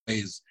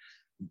always,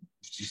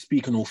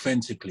 speaking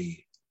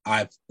authentically,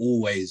 I've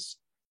always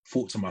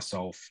thought to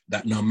myself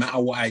that no matter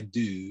what I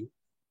do,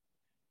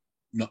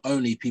 not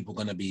only people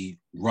going to be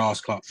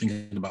Ras Clark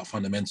thinking about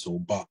fundamental,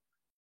 but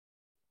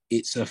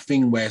it's a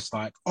thing where it's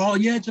like, oh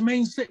yeah,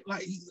 Jermaine's sick.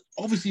 Like,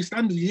 obviously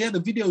standard, yeah, the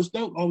video's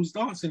dope. I was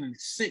dancing and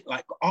it's sick.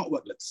 Like,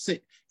 artwork looks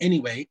sick.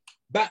 Anyway,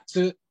 back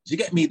to, do you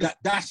get me?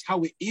 That's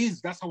how it is.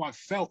 That's how I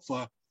felt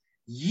for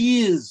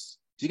years.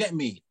 Do you get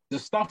me? The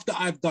stuff that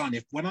I've done,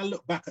 when I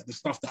look back at the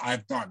stuff that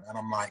I've done, and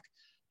I'm like,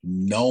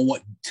 no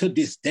one, to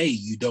this day,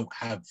 you don't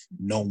have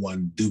no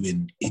one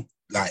doing it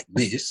like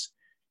this.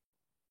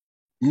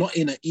 Not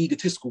in an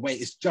egotistical way.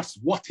 It's just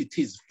what it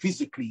is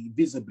physically,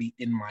 visibly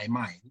in my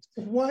mind.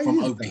 Why from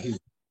is over that? here.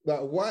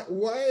 Like,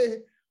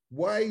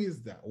 why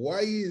is that? Why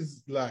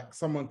is, like,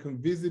 someone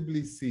can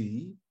visibly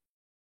see,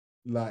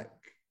 like,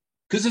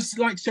 because it's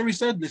like Sherry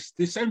said, this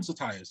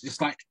desensitized.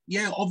 It's like,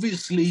 yeah,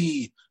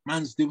 obviously,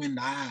 man's doing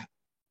that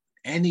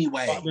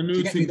anyway. But the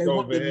new They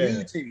want the here.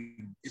 new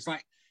thing. It's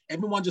like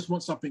everyone just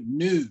wants something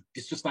new.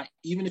 It's just like,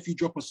 even if you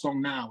drop a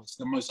song now, it's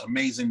the most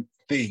amazing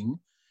thing.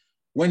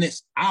 When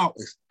it's out,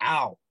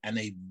 and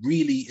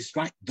it's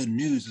like the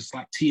news. It's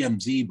like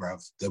TMZ,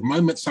 bruv. The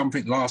moment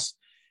something lasts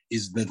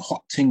is the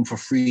hot thing for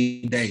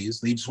 3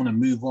 days. They just want to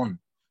move on.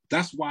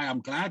 That's why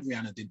I'm glad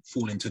Rihanna didn't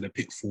fall into the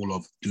pitfall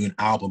of doing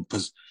album,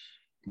 because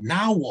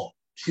now what?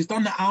 She's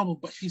done the album,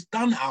 but she's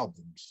done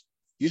albums.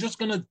 You're just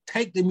going to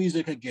take the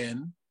music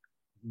again,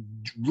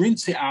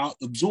 rinse it out,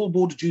 absorb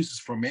all the juices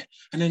from it,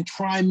 and then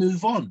try and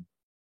move on.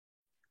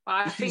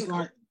 I think,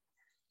 like,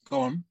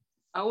 go on.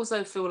 I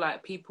also feel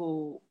like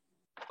people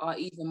are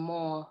even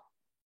more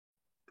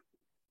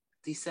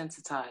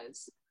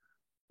desensitized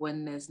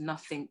when there's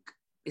nothing.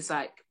 It's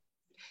like,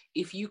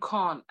 if you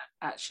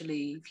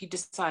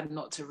decide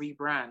not to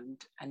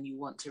rebrand and you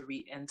want to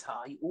re-enter,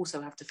 you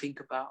also have to think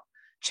about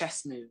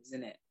chess moves,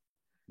 innit?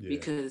 Yeah.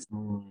 Because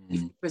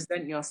if you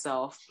present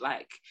yourself,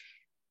 like,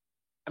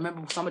 I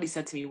remember somebody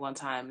said to me one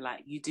time,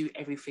 like, you do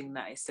everything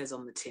that it says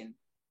on the tin,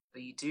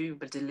 but you do,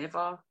 but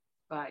deliver,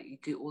 like you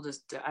do all the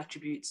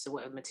attributes, the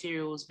whatever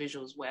materials,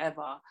 visuals,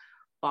 whatever,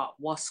 but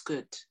what's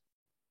good?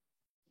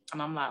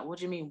 And I'm like, what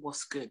do you mean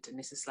what's good? And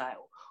this is like,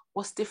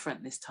 what's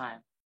different this time?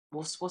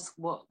 What's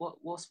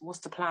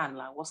the plan?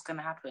 Like, what's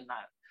gonna happen?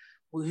 Like,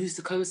 well, who's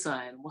the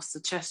cosign? What's the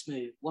chess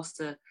move? What's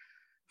the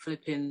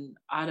flipping,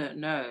 I don't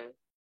know,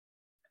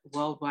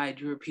 worldwide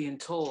European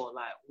tour?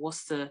 Like,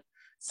 what's the,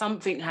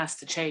 something has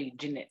to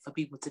change in it for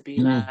people to be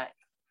like,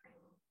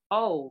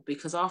 oh,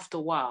 because after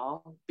a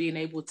while, being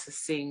able to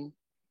sing,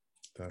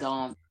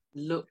 dance,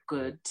 look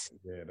good,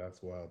 yeah,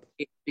 that's wild.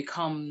 It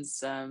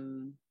becomes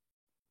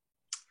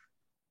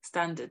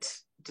standard.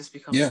 It just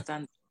becomes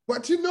standard.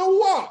 But you know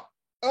what?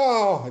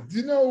 Oh, do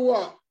you know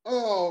what?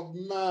 Oh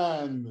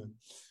man.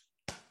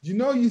 You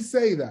know, you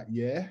say that,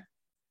 yeah?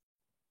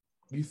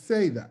 You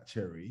say that,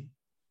 Cherry,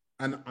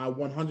 and I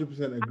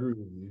 100% agree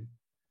with you.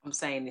 I'm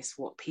saying it's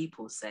what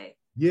people say.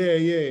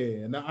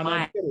 Yeah. And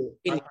I get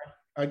it.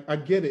 I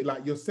get it.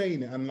 Like, you're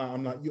saying it, and like,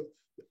 I'm like, you're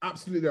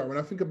absolutely right. When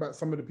I think about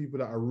some of the people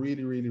that I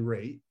really, really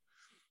rate,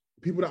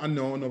 people that I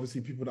know, and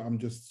obviously people that I'm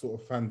just sort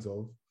of fans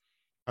of,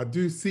 I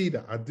do see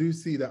that.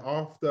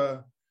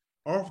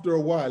 After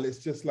a while, it's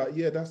just like,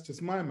 yeah, that's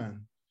just my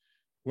man.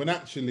 When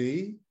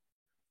actually,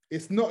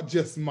 it's not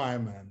just my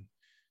man,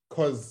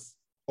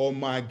 or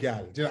my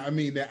gal. Do you know what I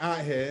mean? They're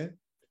out here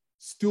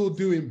still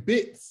doing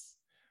bits.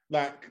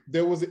 Like,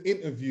 there was an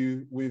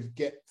interview with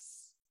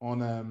Getz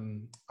on,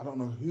 I don't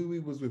know who he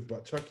was with,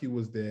 but Chucky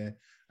was there,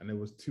 and there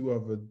was two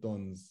other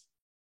dons.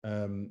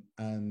 And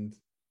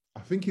I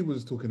think he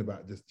was talking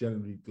about just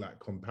generally like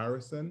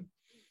comparison.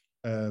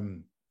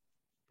 And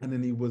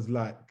then he was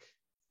like,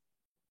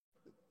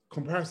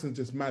 comparison's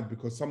just mad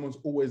because someone's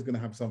always going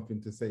to have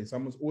something to say.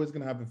 Someone's always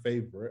going to have a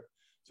favorite.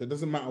 So it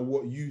doesn't matter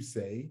what you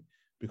say,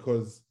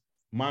 because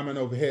my man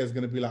over here is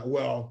going to be like,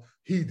 well,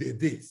 he did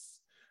this.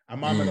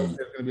 And my man over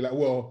here is going to be like,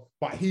 well,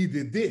 but he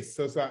did this.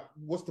 So it's like,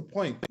 what's the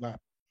point? Like,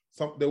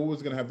 they're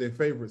always going to have their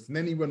favorites. And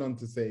then he went on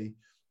to say,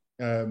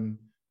 the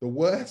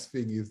worst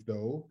thing is,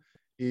 though,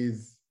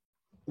 is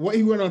what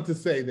he went on to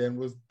say then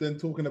was then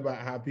talking about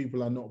how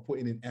people are not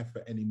putting in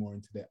effort anymore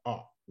into their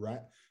art,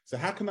 right? So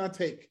how can I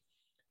take,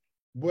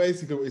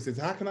 basically what he says,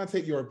 how can I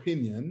take your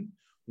opinion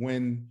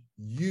when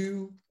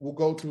you will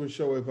go to a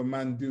show of a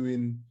man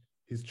doing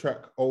his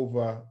track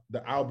over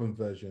the album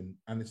version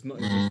and it's not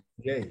even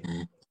gay?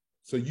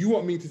 So you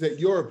want me to take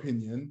your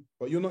opinion,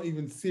 but you're not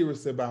even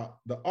serious about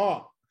the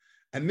art.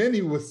 And then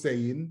he was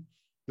saying,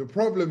 the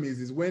problem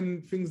is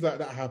when things like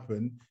that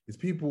happen, is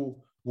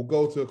people will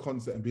go to a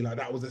concert and be like,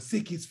 that was the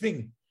sickest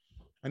thing.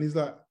 And he's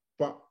like,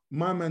 but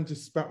my man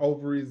just spat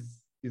over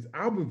his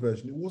album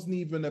version. It wasn't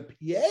even a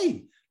PA.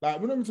 Like,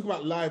 we're not even talking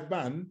about live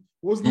band,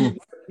 it wasn't even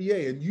a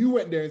PA. And you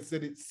went there and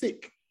said it's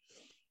sick.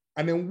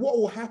 And then what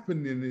will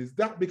happen then is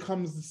that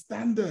becomes the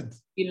standard.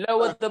 You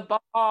lowered the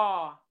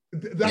bar.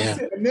 That's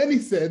it. And then he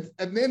said,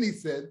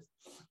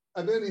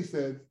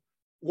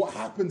 what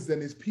happens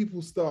then is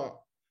people start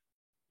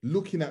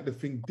looking at the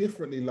thing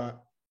differently, like,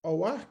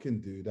 oh, I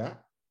can do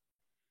that.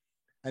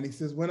 And he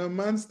says, when a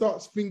man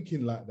starts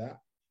thinking like that,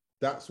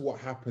 that's what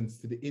happens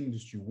to the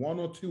industry. One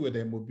or two of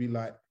them will be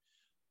like,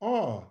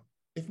 oh,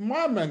 if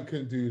my man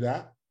can do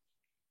that,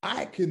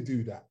 I can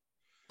do that.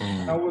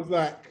 And I was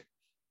like,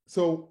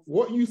 so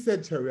what you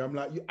said, Terry, I'm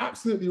like, you're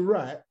absolutely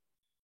right.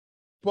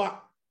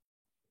 But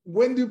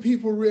when do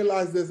people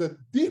realize there's a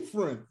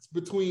difference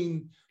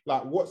between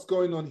like what's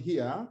going on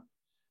here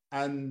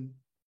and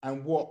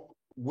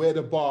where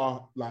the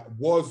bar like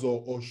was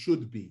or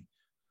should be?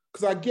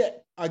 Because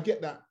I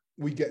get that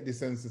we get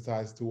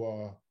desensitized to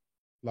our,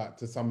 like,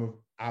 to some of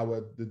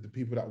our the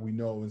people that we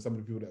know and some of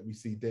the people that we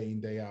see day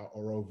in, day out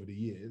or over the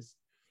years.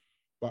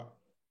 But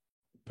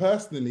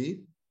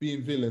personally,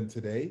 being villain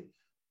today,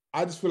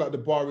 I just feel like the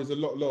bar is a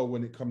lot lower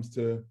when it comes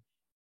to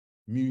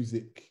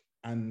music.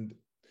 And do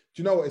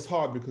you know what? It's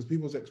hard because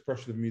people's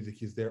expression of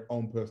music is their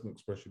own personal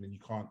expression and you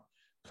can't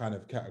kind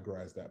of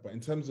categorize that. But in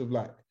terms of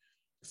like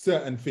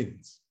certain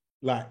things,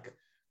 like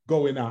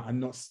going out and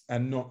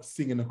not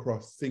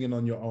singing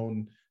on your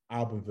own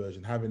album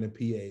version, having a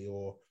PA,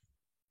 or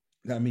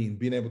I mean,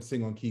 being able to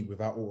sing on key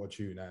without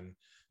auto-tune and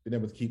being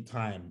able to keep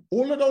time.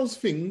 All of those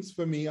things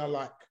for me are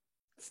like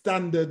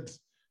standard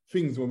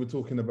things when we're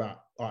talking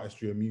about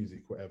artistry or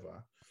music,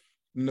 whatever.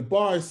 And the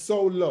bar is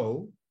so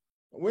low,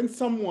 when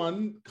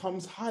someone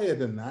comes higher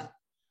than that,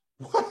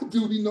 why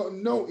do we not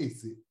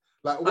notice it?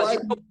 Like, why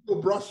do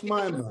people brush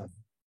my man?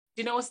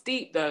 You know what's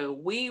deep though?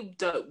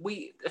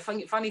 The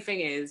funny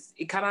thing is,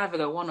 it can either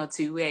go one or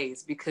two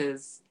ways,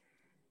 because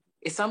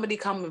if somebody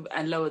come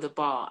and lower the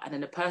bar and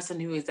then the person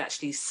who is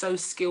actually so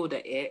skilled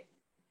at it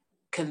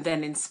can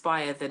then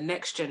inspire the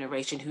next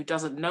generation who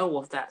doesn't know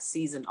of that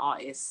seasoned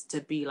artist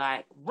to be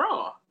like,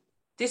 raw,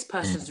 this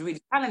person's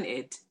really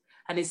talented.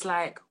 And it's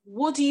like,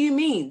 what do you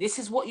mean? This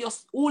is what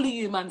all of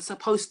you man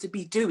supposed to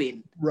be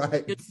doing.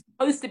 Right. You're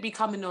supposed to be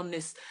coming on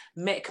this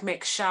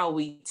mek shall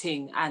we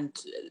ting and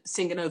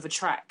singing over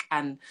track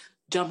and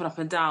jumping up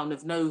and down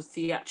with no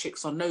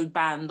theatrics or no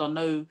band or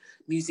no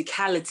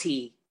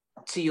musicality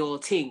to your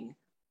ting.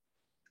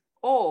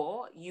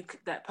 Or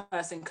that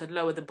person could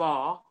lower the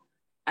bar,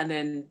 and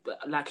then,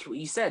 like what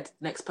you said,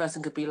 next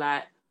person could be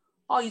like,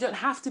 oh, you don't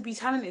have to be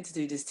talented to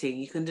do this thing.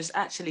 You can just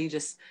actually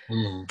just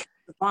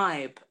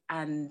vibe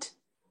and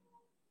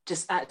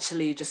just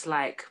actually just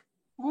like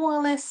more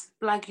or less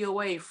blag your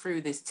way through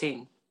this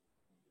thing.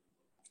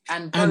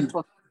 And both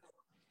of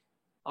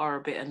are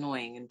a bit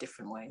annoying in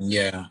different ways.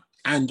 Yeah.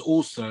 And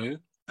also,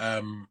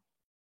 I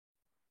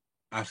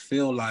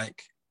feel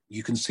like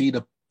you can see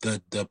the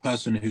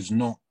person who's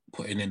not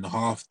putting in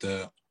half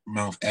the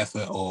amount of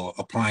effort or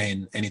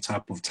applying any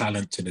type of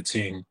talent to the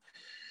thing.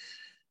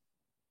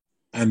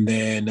 And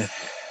then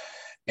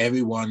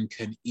everyone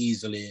can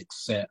easily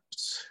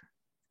accept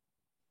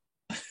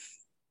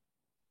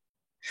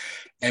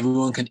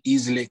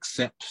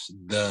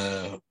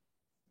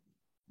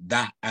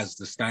that as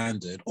the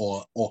standard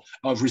or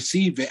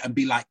receive it and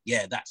be like,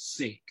 yeah, that's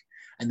sick.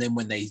 And then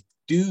when they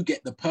do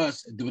get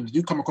when they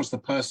do come across the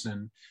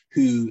person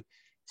who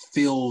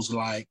feels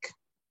like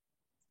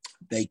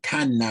they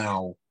can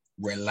now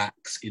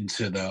relax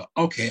into the,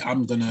 okay,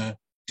 I'm gonna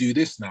do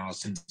this now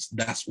since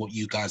that's what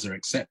you guys are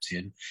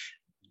accepting.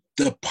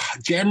 The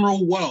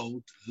general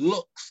world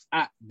looks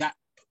at that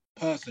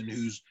person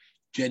who's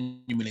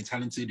genuinely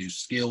talented, who's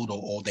skilled,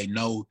 or they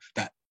know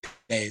that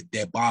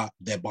their bar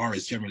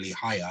is generally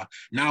higher.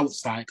 Now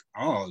it's like,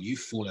 oh, you've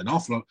fallen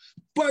off.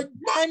 But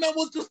my man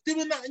was just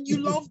doing that and you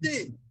loved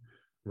it.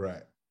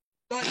 Right.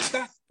 Like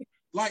that,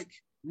 like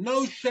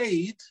no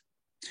shade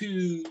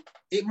to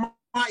it.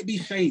 Might be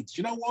shades.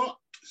 You know what?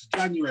 It's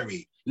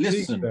January.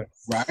 Listen,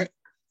 right?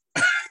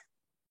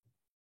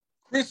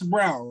 Chris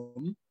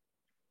Brown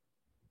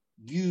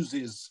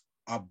uses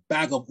a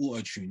bag of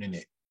autotune in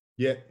it.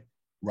 Yeah.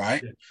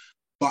 Right? Yeah.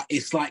 But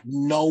it's like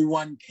no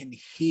one can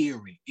hear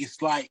it.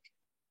 It's like,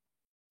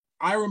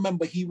 I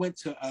remember he went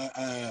to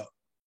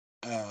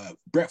a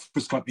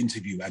Breakfast Club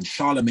interview and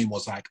Charlemagne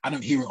was like, I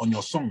don't hear it on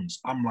your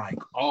songs. I'm like,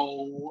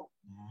 oh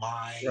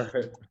my.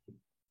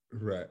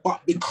 Right.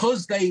 But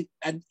because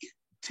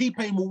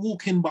T-Pain will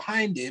walk in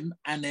behind him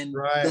and then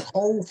the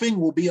whole thing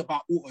will be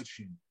about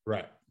autotune.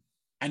 Right.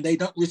 And they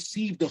don't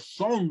receive the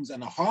songs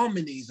and the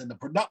harmonies and the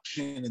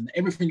production and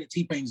everything that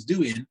T-Pain's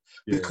doing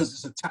because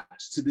it's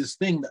attached to this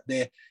thing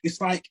that it's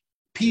like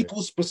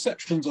people's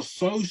perceptions are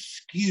so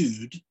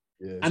skewed.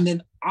 Yeah. And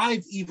then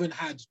I've even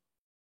had,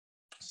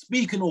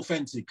 speaking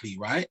authentically,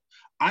 right?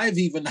 I've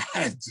even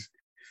had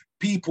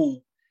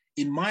people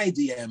in my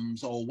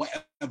DMs or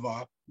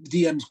whatever,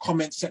 DMs,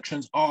 comment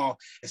sections,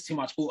 it's too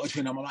much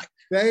auto-tune. I'm like,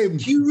 do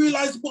you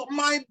realize what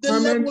the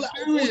level of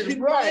auto-tune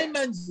my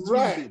man's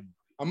using?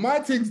 And my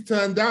thing's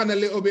turned down a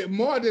little bit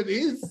more than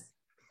his.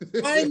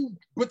 I'm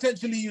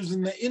potentially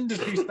using the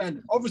industry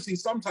standard. Obviously,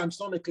 sometimes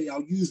sonically,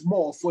 I'll use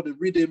more for the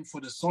rhythm,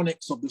 for the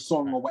sonics of the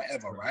song or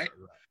whatever, right?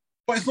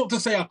 But it's not to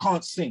say I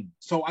can't sing.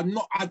 So I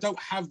don't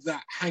have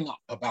that hang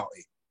up about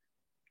it.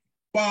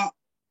 But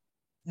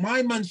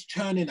my man's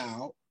churning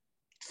out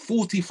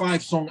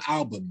 45 song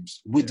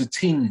albums with the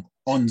ting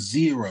on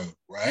 0,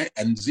 right?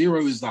 And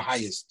 0 is the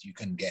highest you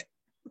can get.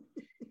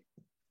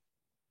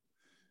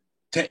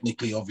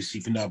 Technically, obviously,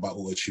 if you know about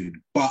autotune.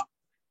 But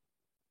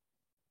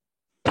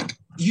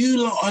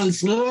you lot are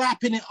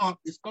slapping it up.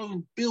 It's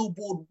going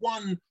Billboard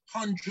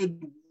 100,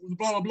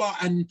 blah, blah, blah.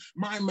 And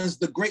my man's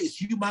the greatest.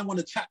 You might want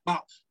to chat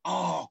about,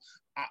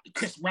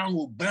 Chris Brown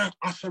will burn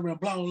Usher and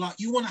blah, blah, blah.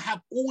 You want to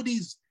have all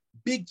these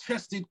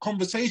big-chested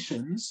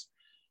conversations,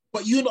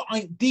 but you lot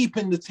ain't deep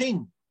in the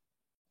thing.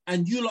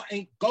 And you lot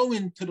ain't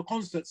going to the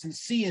concerts and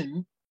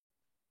seeing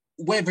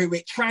whether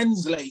it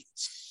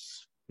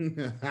translates.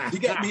 You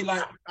get me?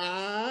 Like,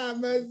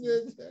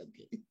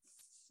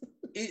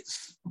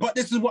 but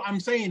this is what I'm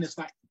saying. It's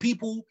like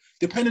people,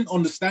 depending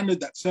on the standard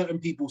that certain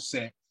people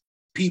set,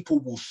 people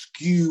will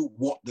skew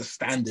what the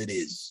standard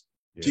is.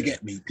 Do you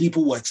get me?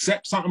 People will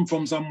accept something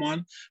from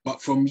someone,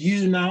 but from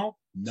you now,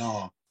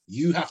 nah,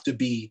 you have to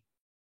be,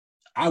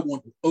 I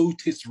want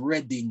Otis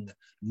Redding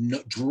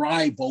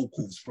dry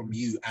vocals from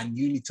you, and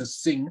you need to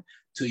sing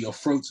till your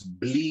throat's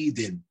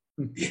bleeding.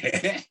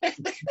 Yeah.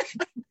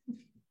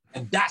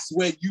 And that's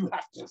where you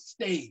have to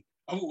stay.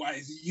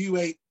 Otherwise, you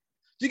ain't.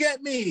 Do you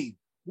get me?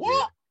 What?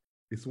 Yeah.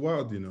 It's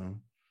wild, you know.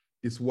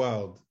 It's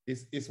wild.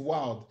 It's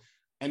wild.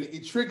 And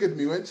it triggered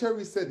me. When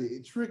Cherry said it,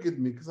 it triggered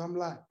me because I'm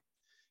like,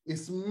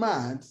 it's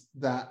mad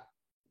that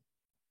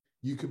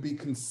you could be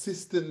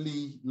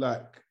consistently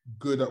like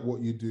good at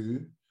what you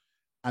do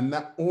and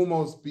that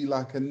almost be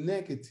like a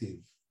negative.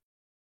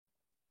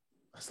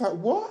 It's like,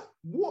 what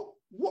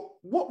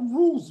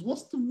rules?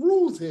 What's the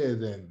rules here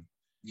then?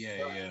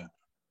 Yeah.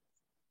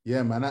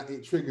 Yeah, man,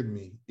 it triggered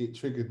me. It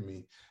triggered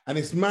me. And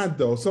it's mad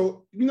though.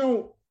 So, you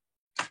know.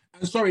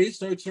 Sorry,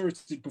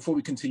 before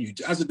we continue,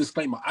 as a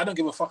disclaimer, I don't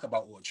give a fuck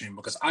about autotune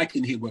because I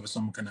can hear whether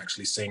someone can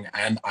actually sing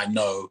and I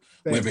know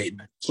whether it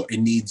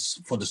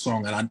needs for the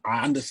song. And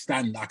I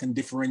understand, I can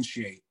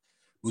differentiate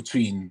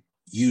between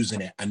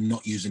using it and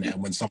not using it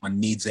and when someone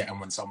needs it and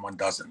when someone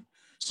doesn't.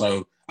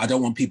 So I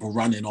don't want people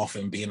running off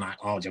and being like,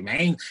 oh,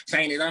 Jermaine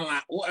saying it don't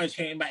like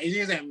auto-tune, but it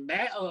isn't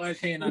that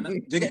auto-tune.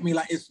 Do you get me?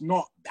 Like, it's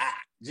not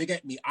that. Do you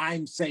get me?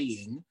 I'm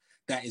saying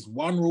that is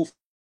one rule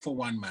for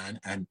one man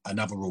and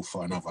another rule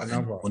for another. And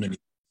on the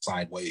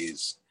side what it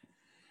is.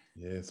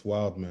 Yeah, it's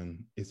wild,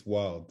 man. It's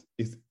wild.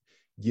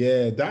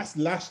 That's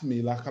lashed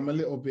me. Like I'm a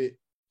little bit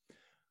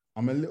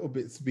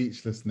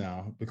speechless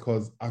now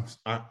because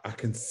I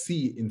can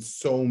see it in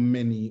so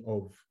many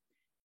of.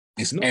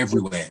 It's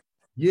everywhere.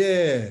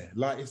 Yeah,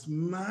 like it's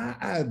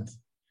mad.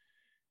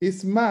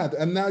 It's mad,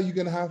 and now you're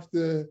gonna have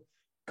to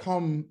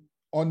come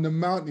on the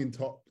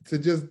mountaintop to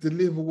just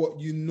deliver what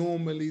you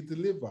normally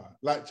deliver.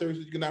 Like Cherry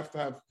said, you're gonna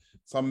have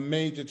some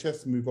major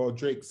chess move. Or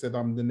Drake said,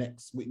 "I'm the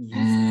next Whitney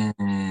Houston."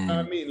 You know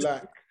what I mean,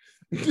 like.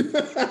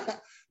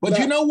 But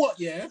do you know what?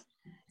 Yeah,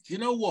 do you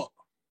know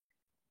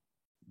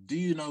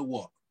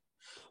what?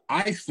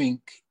 I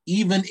think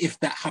even if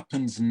that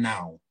happens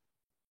now,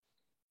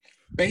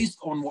 based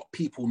on what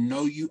people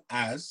know you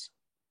as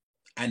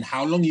and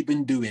how long you've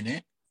been doing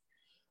it,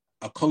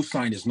 a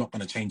cosign is not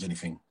going to change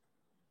anything.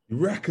 You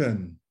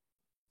reckon?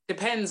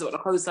 Depends what the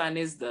cosign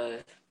is, though.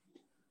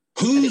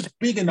 Who's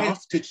big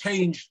enough to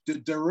change the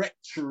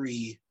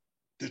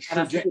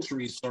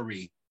trajectory,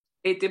 sorry.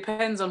 It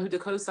depends on who the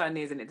cosign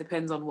is, and it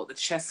depends on what the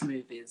chess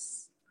move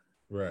is.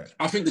 Right.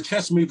 I think the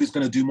chess move is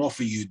going to do more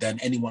for you than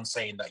anyone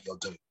saying that you're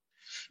dope.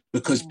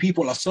 Because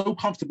people are so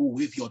comfortable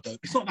with your dope.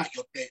 It's not like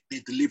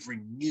they're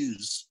delivering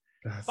news.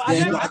 But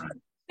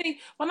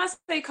when I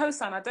say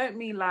cosign, I don't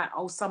mean like,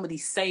 oh,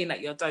 somebody's saying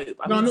that you're dope.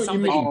 I mean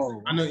somebody I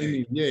know what you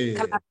mean.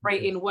 Yeah.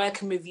 Collaborating,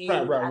 working with you.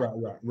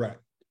 Right.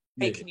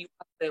 Taking you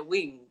under their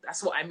wing.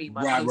 That's what I mean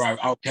by right.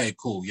 cosign. Okay,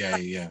 cool.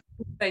 Yeah.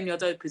 Saying your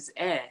dope is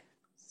air.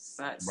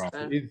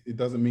 It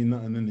doesn't mean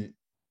nothing, innit?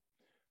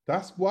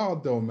 That's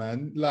wild though,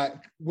 man. Like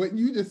what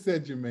you just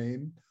said,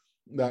 Jermaine,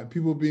 like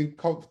people being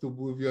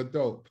comfortable with your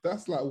dope.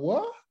 That's like,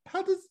 what?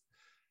 How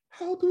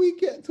do we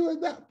get to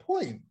that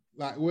point?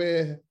 Like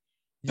where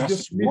you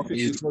just miss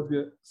it because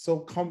you're so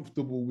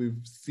comfortable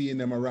with seeing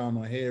them around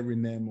or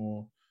hearing them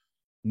or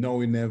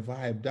knowing their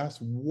vibe. That's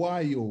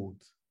wild.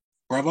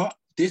 Brother,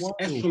 this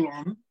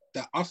echelon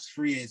that us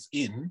three is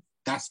in,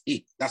 that's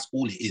it. That's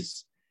all it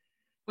is.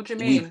 What do you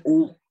mean?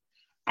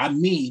 I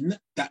mean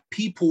that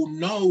people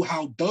know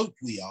how dope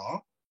we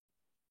are,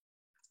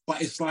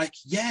 but it's like,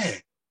 yeah,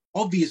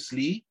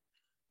 obviously,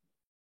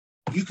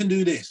 you can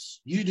do this,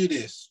 you do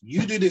this,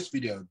 you do this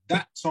video,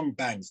 that song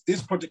bangs,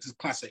 this project is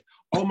classic.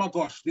 Oh my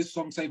gosh, this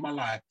song saved my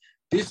life.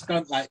 This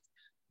gun, like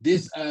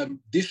this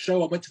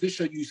show, I went to this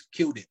show, you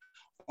killed it.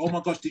 Oh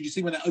my gosh, did you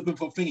see when I opened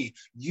for Thingy?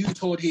 You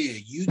toured here,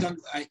 you done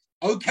like,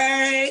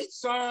 okay,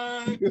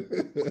 so.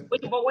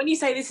 But when you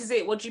say this is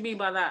it, what do you mean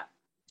by that?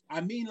 I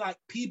mean, like,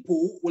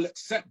 people will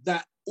accept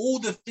that all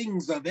the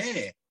things are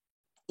there,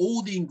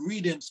 all the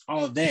ingredients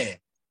are there,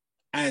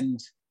 and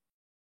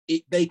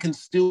they can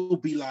still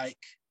be like,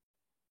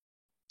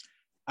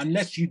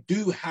 unless you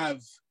do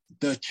have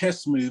the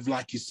chess move,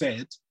 like you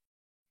said,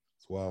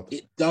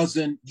 it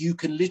doesn't, you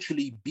can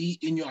literally be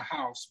in your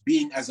house,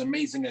 being as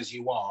amazing as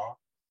you are,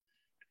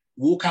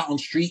 walk out on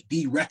street,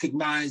 be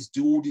recognized,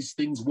 do all these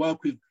things,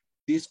 work with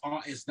this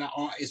artist, that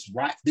artist,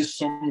 write this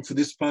song for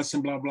this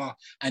person, blah, blah,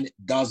 and it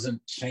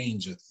doesn't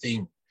change a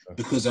thing.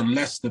 Because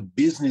unless the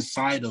business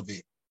side of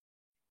it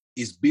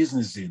is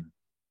businessing.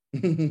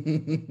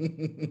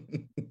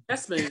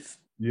 That's smooth.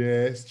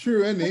 Yeah, it's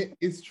true, isn't it?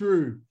 It's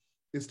true.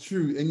 It's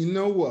true. And you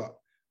know what?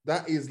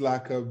 That is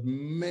like a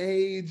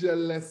major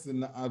lesson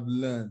that I've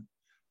learned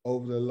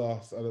over the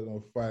last,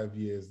 5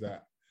 years.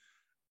 That,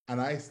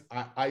 and I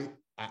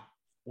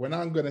when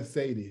I'm gonna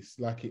say this,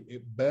 like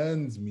it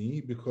burns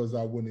me because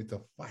I wanted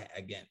to fight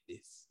against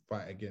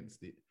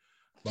it.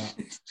 But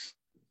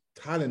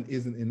talent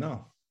isn't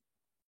enough.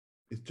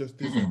 It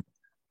just isn't.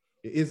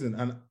 It isn't.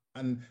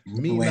 And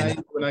me,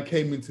 when I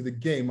came into the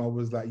game, I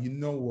was like, you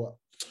know what?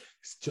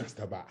 It's just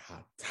about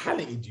how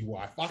talented you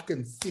are. If I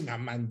can sing a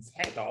man's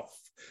head off,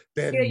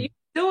 then you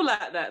still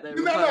like that though.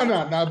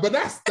 No. But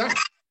that's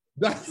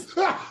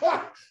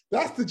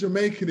that's the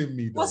Jamaican in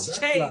me. Though. What's that's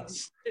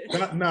changed?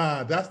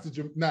 Like, that's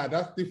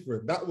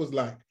different. That was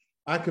like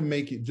I can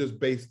make it just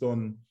based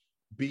on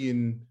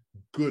being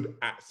good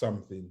at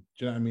something.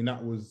 Do you know what I mean?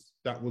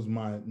 That was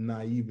my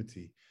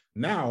naivety.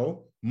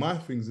 Now my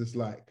thing's just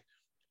like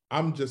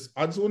I just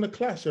want to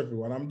clash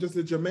everyone. I'm just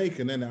a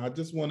Jamaican,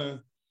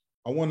 innit?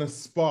 I want to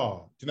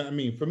spar. Do you know what I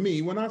mean? For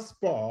me, when I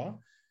spar,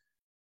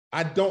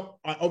 I don't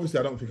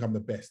think I'm the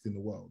best in the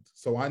world.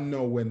 So I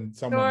know when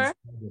someone's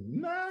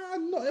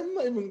I'm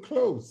not even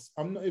close.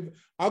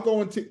 I'll go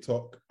on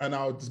TikTok and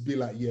I'll just be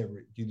like, yeah,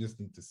 Rick, you just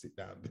need to sit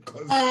down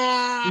because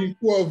these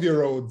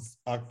 12-year-olds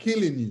are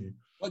killing you.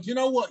 But you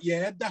know what?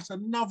 Yeah, that's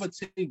another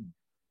thing.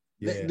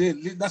 Yeah.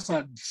 That's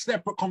a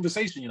separate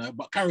conversation,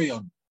 but carry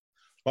on.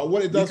 But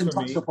what it does for me,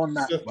 touch upon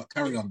that, but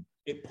carry on.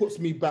 It puts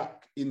me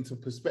back into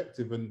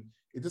perspective and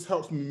it just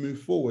helps me move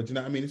forward. You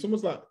know what I mean? It's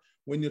almost like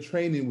when you're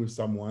training with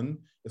someone,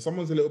 if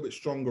someone's a little bit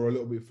stronger or a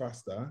little bit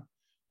faster,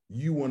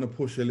 you want to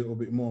push a little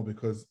bit more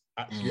because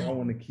actually, I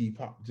want to keep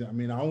up. Do you know what I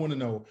mean? I want to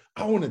know,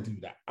 I want to do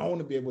that. I want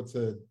to be able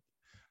to,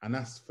 and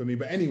that's for me.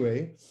 But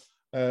anyway,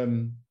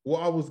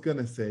 what I was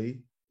gonna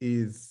say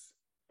is,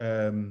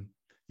 I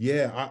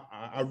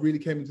really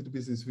came into the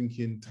business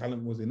thinking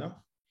talent was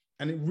enough,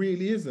 and it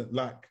really isn't.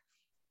 Like,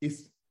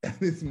 it's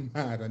it's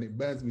mad, and it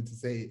burns me to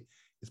say it.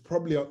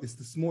 It's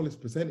the smallest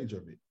percentage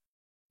of it.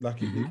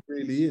 Like it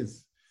really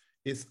is.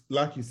 It's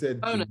like you said.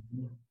 Bonus.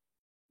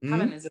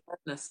 Talent is a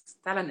bonus.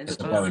 Talent is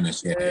a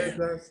bonus. Yeah,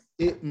 that's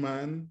it,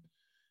 man.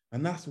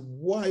 And that's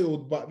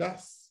wild, but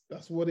that's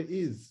what it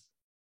is.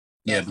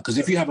 Yeah, because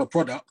if you have a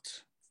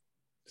product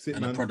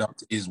and the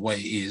product is what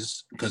it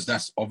is, because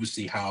that's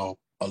obviously how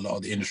a lot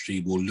of the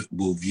industry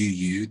will view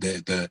you,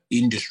 the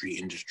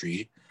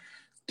industry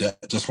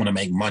that just want to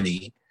make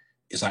money.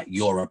 It's like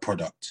you're a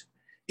product.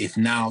 If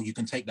now you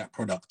can take that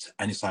product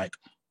and it's like,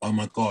 oh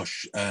my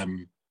gosh,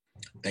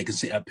 they can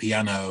sit at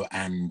piano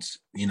and,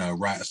 you know,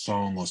 write a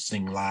song or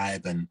sing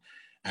live and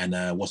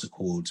what's it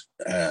called?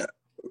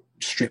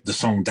 Strip the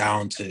song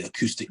down to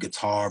acoustic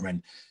guitar,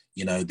 and,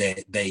 you know,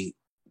 they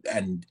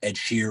and Ed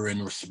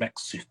Sheeran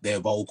respects their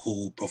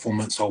vocal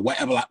performance or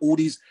whatever, like all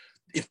these,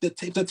 if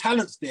the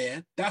talent's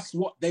there, that's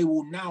what they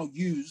will now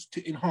use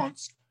to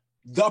enhance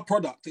the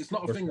product. It's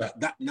not a thing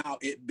that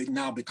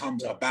now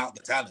becomes about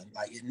the talent.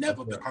 Like it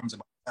never becomes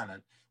about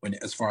talent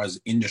as far as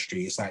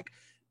industry. It's like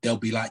they'll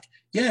be like,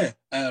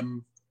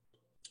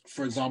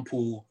 for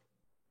example,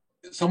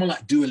 someone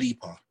like Dua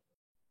Lipa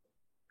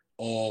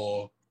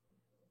or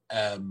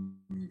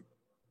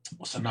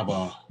what's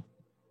another,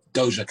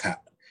 Doja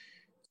Cat.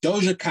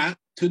 Doja Cat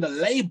to the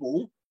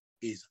label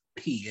is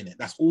P in it.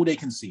 That's all they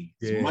can see.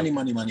 It's money.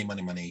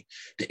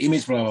 The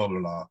image, blah, blah, blah,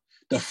 blah.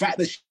 The fact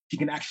that she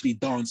can actually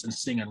dance and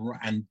sing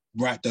and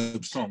write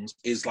dope songs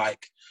is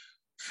like,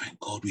 thank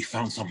God we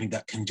found something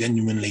that can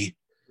genuinely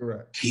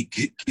keep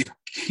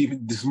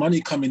this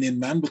money coming in,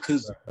 man.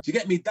 Because do you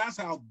get me? That's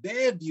how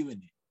they're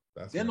viewing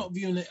it. They're not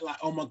viewing it like,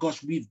 oh my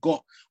gosh, we've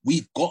got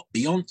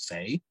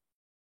Beyonce.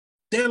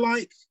 They're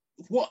like,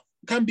 what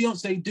can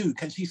Beyonce do?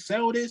 Can she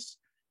sell this?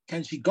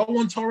 Can she go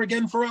on tour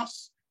again for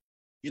us?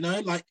 You know,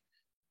 like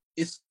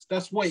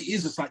that's what it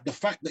is. It's like the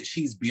fact that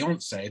she's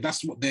Beyonce,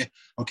 that's what they're,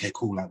 okay,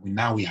 cool. Like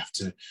we have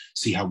to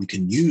see how we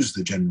can use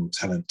the general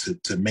talent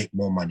to make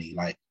more money.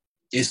 Like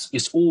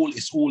it's all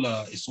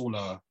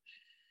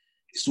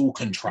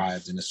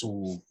contrived and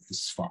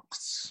it's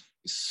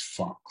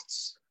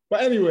fucked.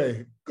 But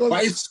anyway,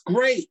 but it's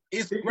great.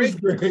 It's great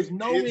because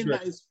knowing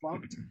that it's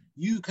fucked,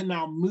 you can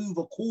now move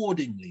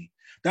accordingly.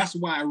 That's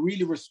why I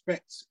really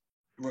respect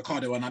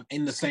Ricardo, and I'm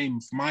in the same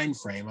mind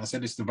frame. I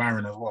said this to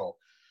Byron as well.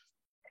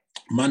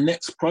 My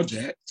next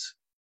project,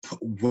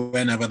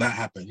 whenever that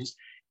happens,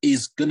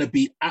 is gonna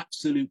be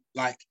absolute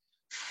like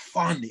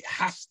fun. It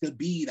has to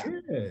be that.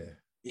 Yeah.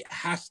 It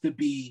has to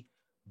be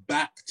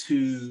back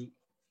to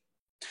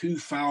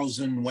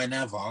 2000,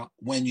 whenever,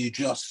 when you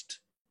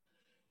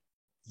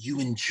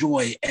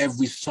enjoy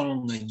every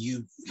song and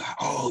you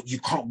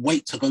can't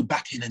wait to go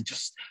back in and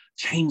just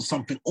change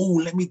something. Oh,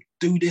 let me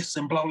do this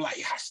and blah, blah.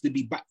 It has to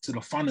be back to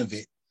the fun of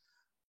it.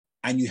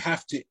 And you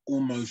have to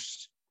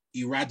almost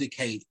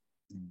eradicate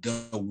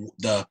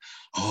the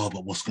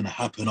but what's going to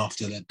happen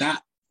after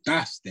that?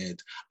 That's dead.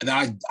 And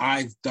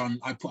I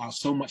put out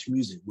so much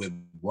music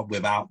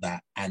without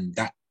that. And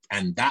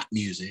that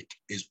music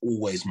is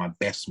always my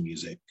best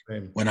music.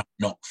 When I'm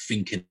not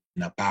thinking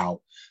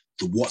about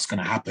what's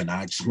going to happen.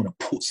 I just want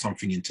to put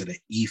something into the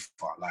ether.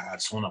 Like I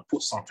just want to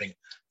put something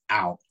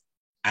out,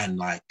 and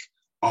like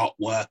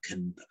artwork,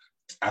 and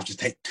I have to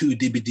take 2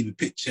 dibby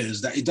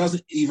pictures. That it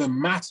doesn't even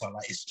matter.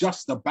 Like it's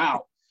just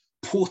about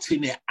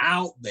putting it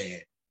out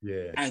there.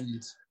 Yeah.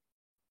 And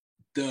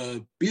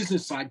the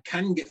business side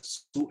can get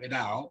sorted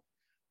out,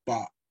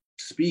 but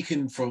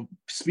speaking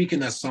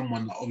as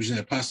someone,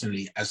 obviously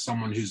personally, as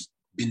someone who's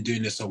been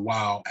doing this a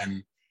while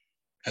and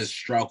has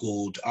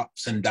struggled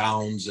ups and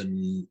downs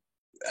and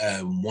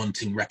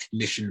wanting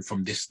recognition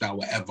from this, that,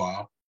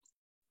 whatever,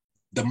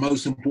 the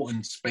most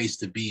important space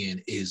to be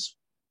in is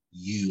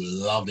you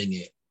loving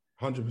it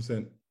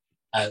 100%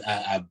 at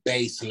a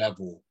base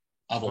level.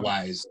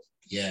 Otherwise,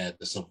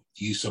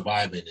 you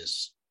surviving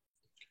is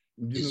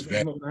it's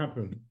not going to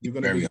happen. You're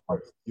going to be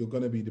depressed. You're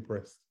going to be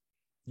depressed.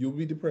 You'll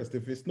be depressed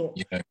if it's not.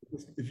 Yeah.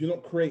 If you're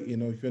not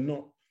creating, or if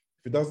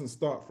it doesn't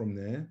start from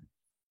there,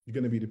 you're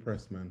going to be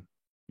depressed, man.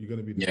 You're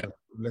going to be depressed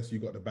unless you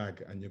got the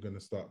bag and you're going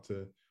to start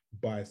to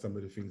buy some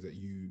of the things that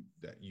you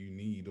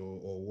need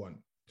or want.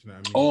 Do you know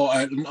what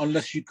I mean? Or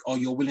unless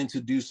you're willing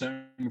to do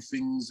certain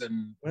things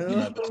and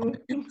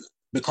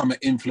become an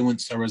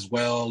influencer as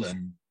well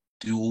and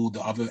do all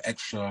the other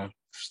extra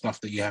stuff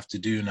that you have to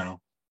do now.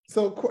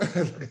 So,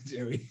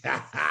 Jerry,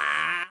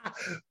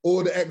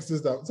 all the extra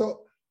stuff.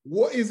 So,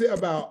 what is it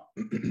about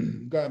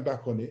going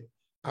back on it,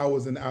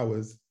 hours and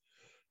hours,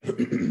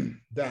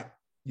 that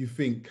you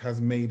think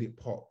has made it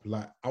pop?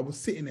 Like, I was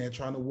sitting there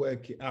trying to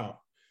work it out.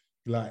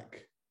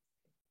 Like,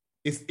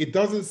 it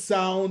doesn't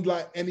sound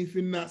like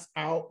anything that's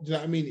out. Do you know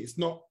what I mean? It's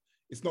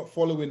not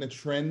following a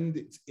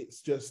trend.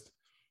 It's just,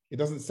 it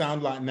doesn't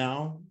sound like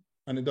now.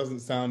 and it doesn't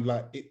sound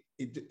like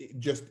it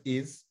just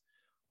is.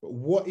 But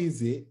what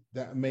is it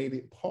that made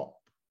it pop?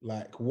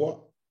 Like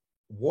what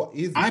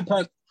is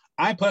it?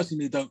 I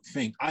personally don't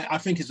think. I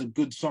think it's a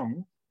good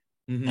song,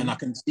 and I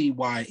can see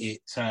why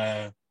it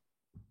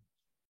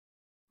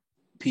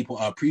people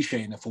are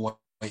appreciating it for what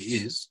it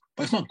is,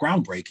 but it's not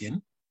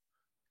groundbreaking.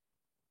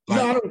 Like,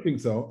 no, I don't think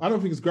so. I don't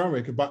think it's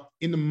groundbreaking, but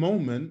in the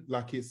moment,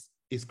 like it's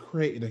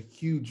created a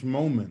huge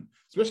moment,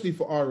 especially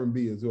for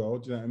R&B as well.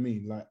 Do you know what I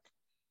mean? Like,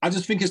 I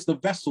just think it's the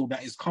vessel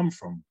that it's come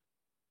from.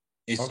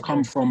 It's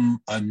come from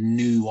a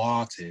new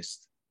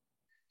artist,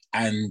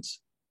 and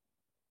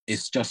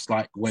it's just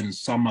like when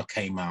Summer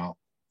came out.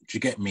 Do you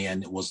get me?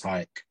 And it was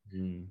like,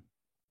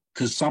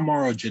 because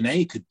Summer or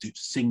Janae could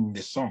sing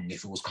this song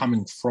if it was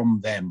coming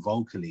from them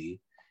vocally.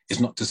 It's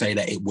not to say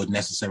that it would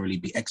necessarily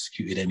be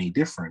executed any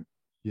different.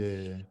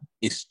 Yeah.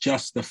 It's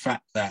just the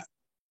fact that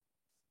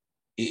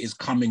it is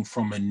coming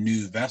from a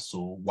new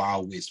vessel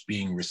while it's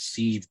being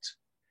received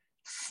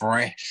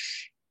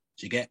fresh.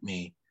 Do you get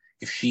me?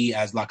 If she,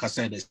 as like I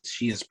said, if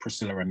she is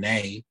Priscilla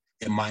Renee,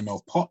 it might not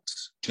have popped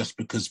just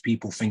because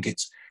people think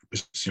it's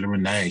Priscilla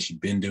Renee. She's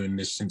been doing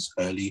this since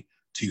early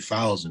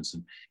 2000s,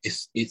 and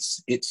it's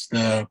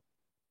the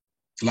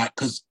like,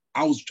 because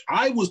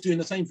I was doing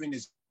the same thing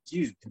as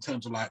you in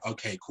terms of like,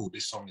 okay, cool,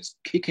 this song is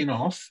kicking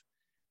off,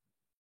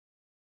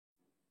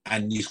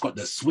 and you've got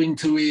the swing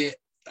to it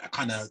that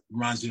kind of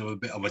reminds me of a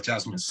bit of a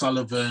Jasmine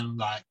Sullivan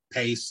like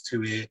pace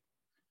to it,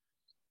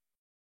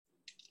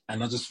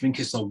 and I just think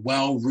it's a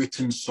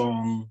well-written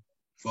song,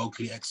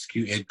 vocally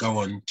executed. Go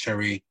on,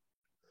 Cherry.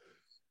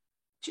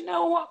 Do you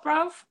know what,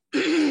 bruv?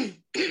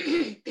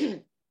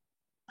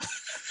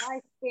 I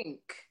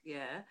think,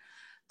 yeah,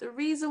 the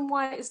reason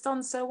why it's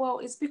done so well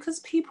is because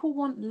people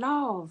want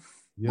love.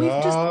 We've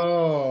just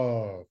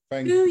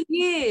 2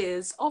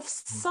 years of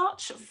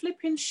such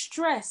flipping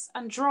stress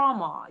and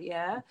drama,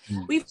 yeah?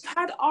 We've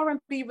had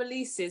R&B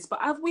releases,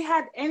 but have we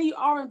had any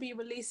R&B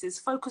releases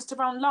focused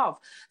around love?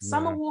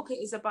 Summer Walker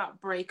is about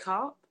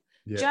breakup.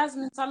 Yeah.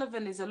 Jasmine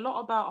Sullivan is a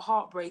lot about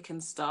heartbreak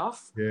and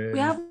stuff. Yeah.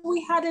 Have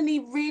we had any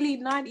really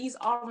 90s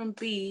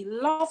R&B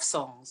love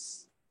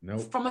songs? No.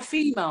 From a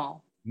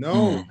female?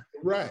 No,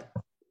 right.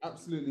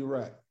 Absolutely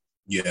right.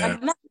 Yeah.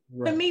 And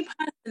for me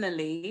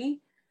personally,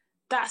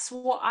 that's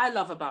what I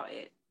love about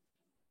it.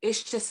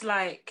 It's just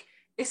like,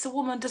 it's a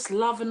woman just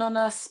loving on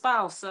her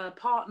spouse, a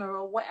partner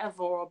or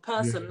whatever, or a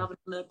person loving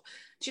on her.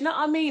 Do you know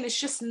what I mean? It's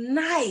just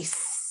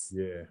nice.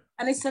 Yeah.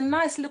 And it's a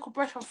nice little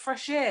breath of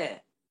fresh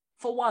air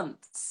for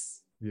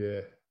once.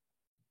 Yeah.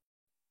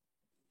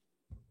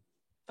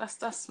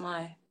 That's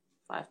my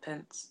 5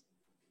 pence.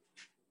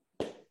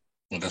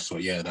 Well, that's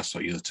what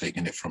you're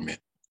taking it from me.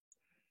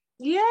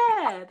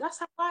 Yeah, that's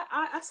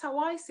how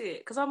I see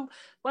it. Because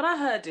when I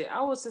heard it,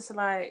 I was just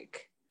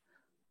like,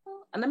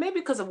 and then maybe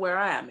because of where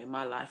I am in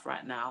my life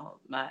right now,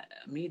 I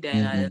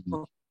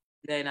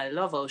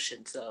love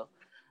ocean, so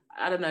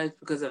I don't know, it's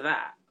because of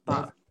that.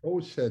 But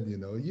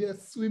ocean,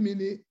 yes,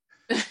 swimming it.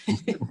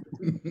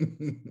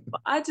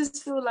 But I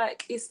just feel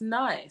like it's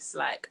nice.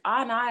 Like,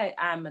 and I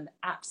am an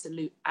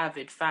absolute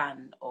avid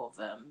fan of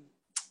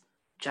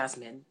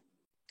Jasmine,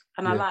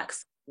 and I like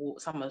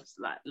some of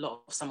a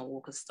lot of Summer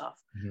Walker's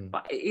stuff,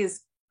 but it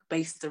is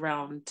based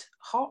around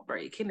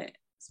heartbreak, isn't it?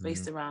 It's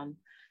based around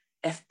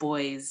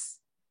F-boys,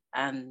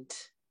 and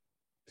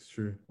it's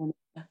true.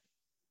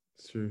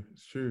 It's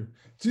true.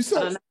 Do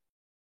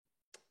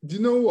you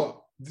know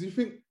what? Do you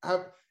think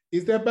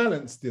is there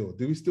balance still?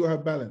 Do we still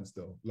have balance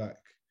though? Like,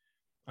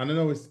 I don't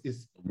know,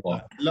 it's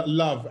like,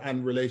 love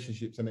and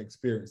relationships and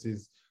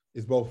experiences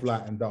is both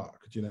light and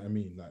dark. Do you know what I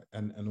mean? Like,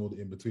 and all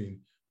the in between.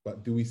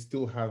 But do we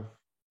still have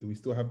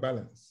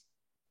balance?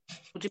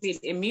 What do you mean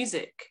in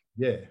music?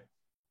 Yeah.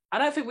 I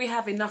don't think we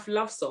have enough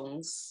love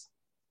songs.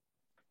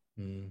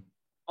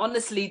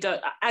 Honestly,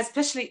 don't,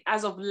 especially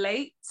as of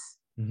late.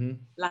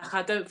 Like,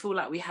 I don't feel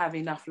like we have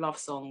enough love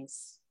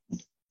songs.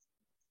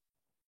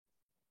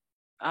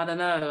 I don't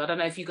know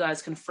if you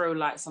guys can throw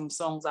like some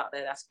songs out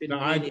there that's been. No,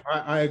 really...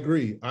 I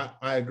agree.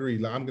 I agree.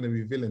 Like, I'm gonna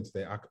be villain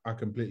today. I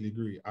completely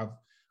agree.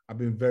 I've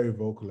been very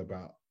vocal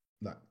about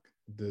like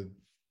the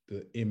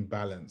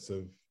imbalance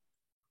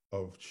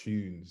of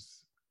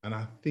tunes, and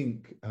I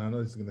think, and I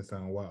know this is gonna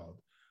sound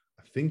wild,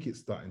 I think it's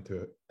starting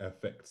to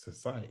affect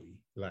society.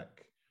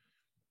 Like,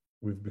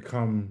 we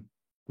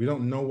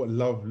don't know what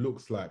love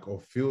looks like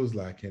or feels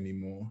like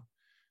anymore,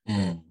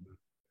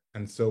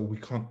 and so we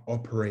can't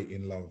operate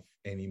in love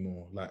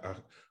anymore. Like,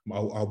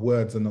 our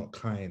words are not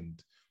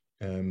kind,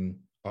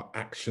 our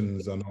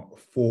actions are not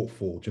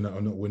thoughtful. Do you know?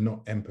 We're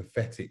not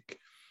empathetic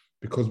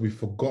because we've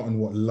forgotten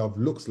what love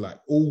looks like.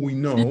 All we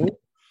know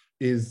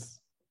is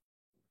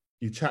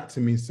you chat to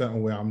me a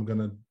certain way, I'm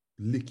gonna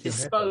lick your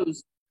head.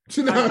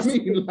 Do you know what I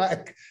mean?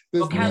 Like,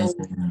 there's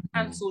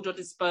cancelled or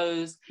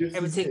disposed,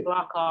 everything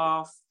block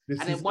off, and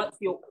then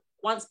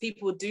once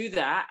people do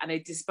that and they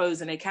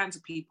dispose and they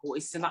cancel people,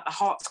 it's like the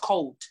heart's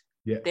cold.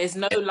 Yeah, there's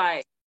no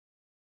like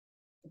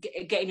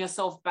getting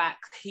yourself back,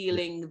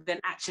 healing, then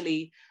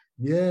actually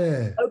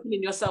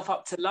opening yourself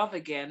up to love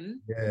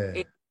again. Yeah,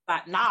 it's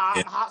like, nah,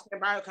 my heart's been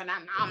broken.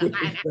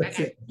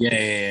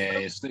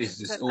 Yeah.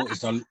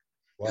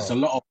 It's a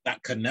lot of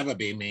that can never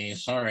be me.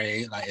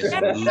 Sorry, like it's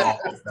a lot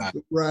of that.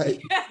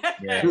 Right.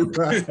 Yeah.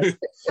 Right.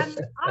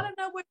 And I don't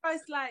know whether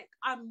it's like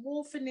I'm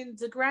morphing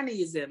into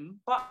grannyism,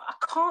 but I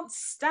can't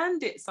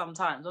stand it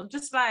sometimes. I'm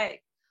just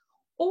like,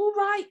 all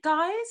right,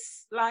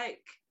 guys,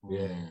 like,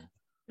 Yeah.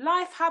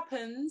 life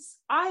happens.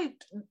 I'm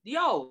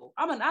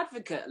an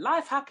advocate.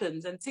 Life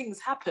happens and things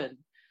happen,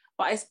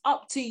 but it's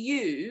up to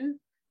you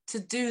to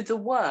do the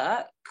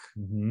work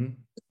to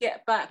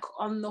get back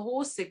on the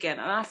horse again.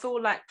 And I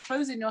feel like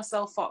closing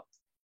yourself up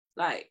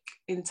like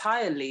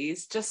entirely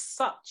is just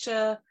such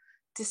a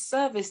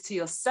disservice to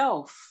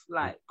yourself.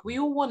 Like, we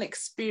all want to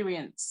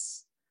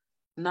experience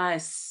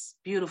nice,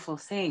 beautiful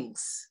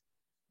things.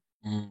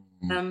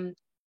 And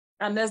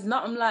there's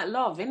nothing like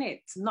love,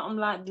 innit? Nothing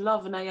like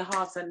love in your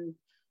heart and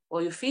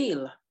or you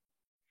feel.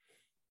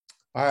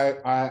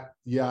 I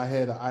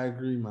hear that. I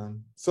agree,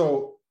 man.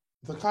 So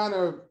to kind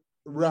of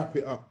wrap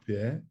it up,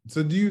 yeah.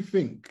 So do you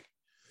think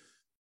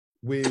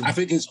I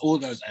think it's all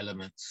those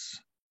elements.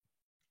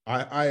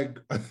 I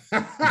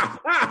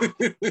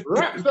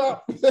wrapped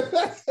up.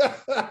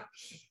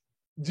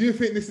 Do you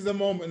think this is a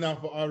moment now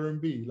for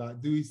R&B?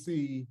 Like, do we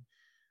see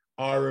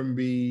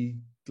R&B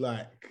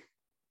like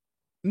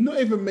not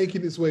even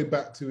making its way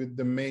back to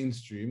the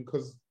mainstream,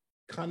 because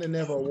kind of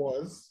never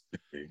was,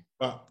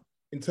 but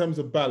in terms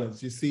of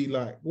balance, you see,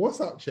 like, what's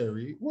up,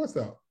 Cherry? What's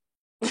up?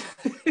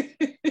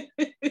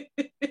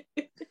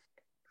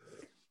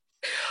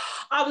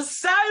 I'm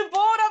so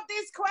bored of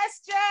this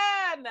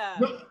question.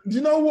 No, do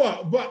you know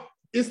what? But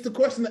it's the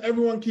question that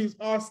everyone keeps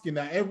asking.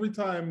 That every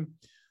time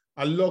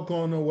I log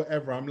on or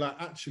whatever, I'm like,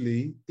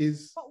 actually,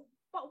 is.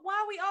 But why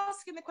are we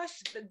asking the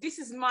question? This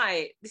is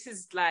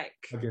like.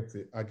 I get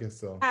it. I guess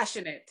so.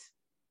 Passionate.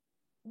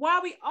 Why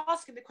are we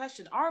asking the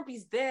question?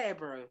 R&B's there,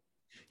 bro.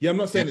 Yeah, I'm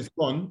not saying it's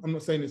gone. I'm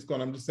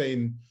just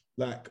saying,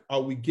 like,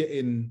 are we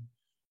getting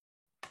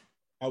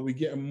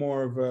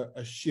more of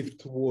a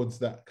shift towards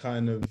that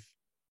kind of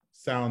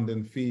sound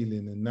and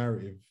feeling and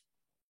narrative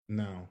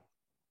now?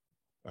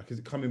 Like, is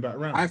it coming back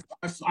around?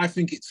 I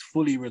think it's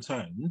fully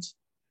returned,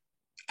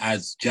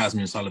 as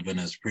Jasmine Sullivan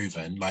has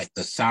proven. Like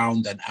the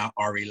sound and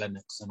Ari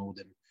Lennox and all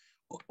them,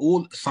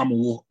 all Summer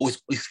Walker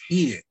is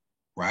here,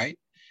 right?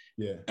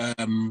 Yeah.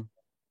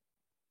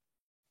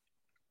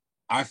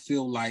 I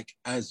feel like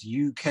as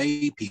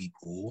UK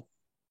people,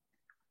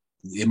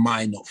 it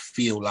might not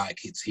feel like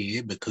it's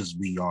here because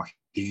we are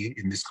here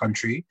in this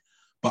country.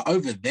 But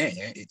over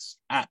there, it's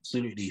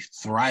absolutely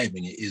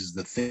thriving. It is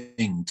the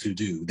thing to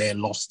do. They're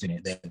lost in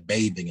it. They're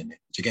bathing in it.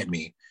 Do you get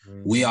me?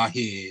 We are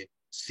here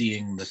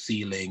seeing the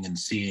ceiling and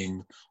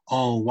seeing,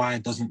 oh, why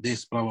doesn't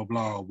this, blah, blah,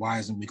 blah. Why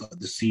hasn't we got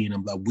the scene?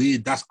 And blah.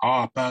 That's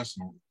our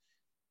personal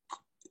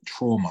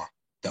trauma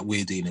that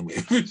we're dealing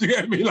with. Do you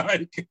get me?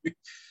 Like,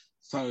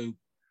 so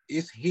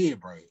it's here,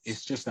 bro.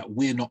 It's just that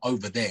we're not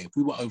over there. If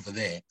we were over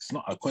there, it's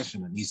not a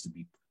question that needs to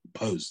be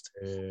posed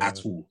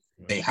at all.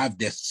 They have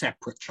their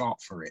separate chart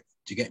for it.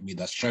 Do you get me?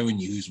 That's showing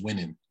you who's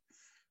winning.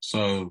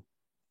 So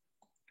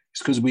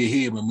it's because we're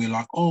here and we're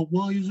like, oh,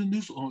 why isn't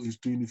this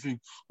artist doing anything?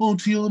 Oh,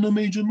 Tiana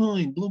Major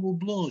 9, blah, blah,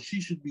 blah. She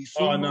should be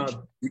so much.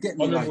 No. You get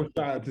me? Honorable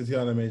shout out to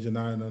Tiana Major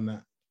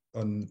 9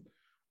 on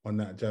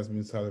that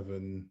Jasmine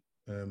Sullivan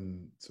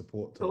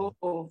support tour.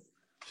 Oh.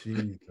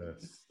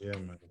 Jesus. Yeah,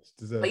 man.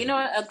 But you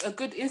know, a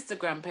good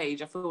Instagram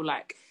page, I feel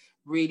like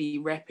really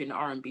repping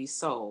R&B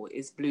soul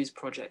is Blues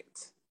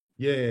Project.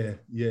 Yeah.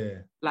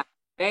 Like,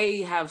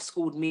 they have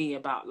schooled me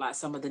about like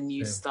some of the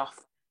new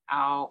stuff,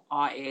 our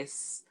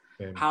artists,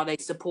 how they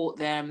support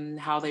them,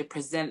 how they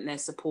present their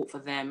support for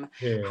them,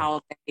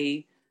 how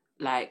they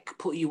like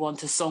put you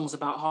onto songs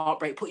about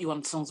heartbreak, put you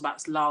on songs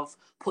about love,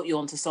 put you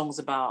onto songs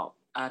about,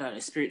 I don't know,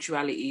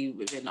 spirituality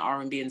within the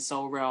R&B and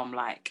soul realm.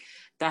 Like,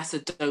 that's a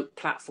dope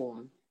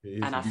platform.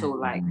 And I feel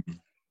like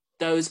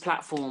those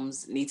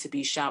platforms need to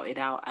be shouted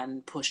out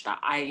and pushed out.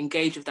 I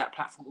engage with that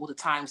platform all the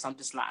time. So I'm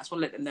just like, I just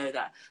want to let them know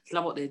that I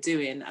love what they're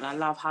doing. And I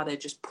love how they're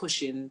just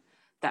pushing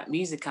that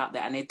music out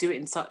there. And they do it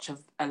in such a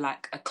classy,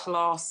 like a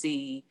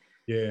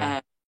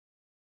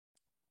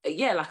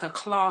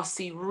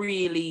classy,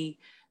 really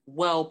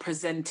well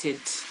presented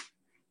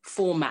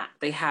format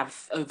they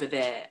have over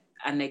there.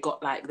 And they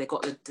got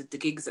the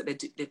gigs that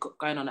they've got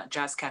going on at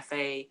Jazz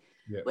Cafe,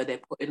 where they're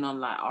putting on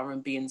like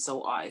R&B and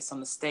soul artists on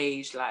the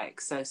stage, like,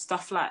 so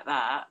stuff like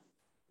that.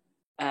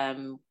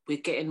 We're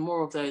getting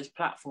more of those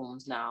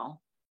platforms now.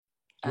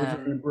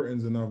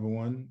 Britain's another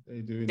one.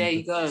 There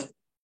you go.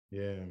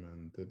 Yeah,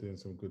 man, they're doing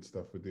some good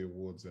stuff with the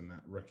awards and that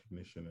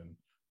recognition and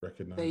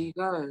recognizing. There you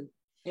go.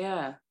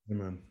 Yeah,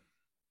 man,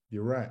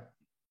 you're right.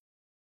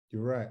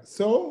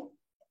 So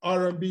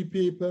R&B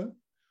people,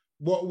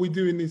 what are we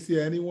doing this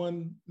year?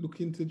 Anyone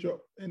looking to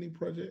drop any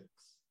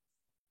projects?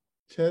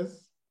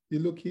 Ches, you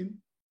looking?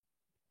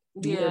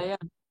 Yeah.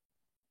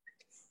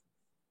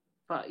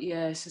 But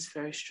yeah, it's just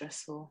very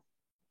stressful.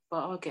 But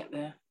I'll get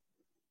there.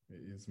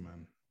 It is,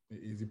 man. It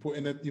is. You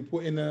putting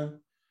a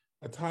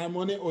time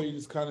on it, or you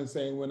just kind of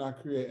saying, when I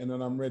create and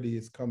then I'm ready,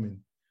 it's coming?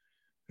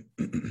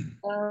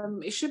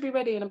 It should be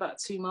ready in about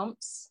 2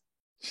 months.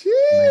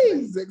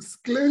 Jeez,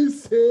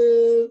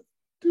 exclusive.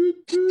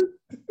 Doot, doot.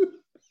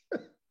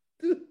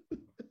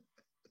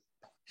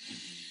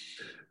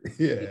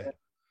 Yeah.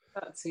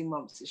 About 2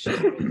 months it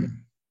should be ready.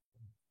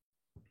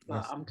 But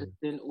That's I'm just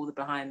doing all the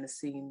behind the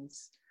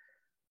scenes,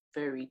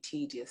 very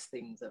tedious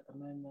things at the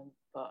moment.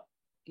 But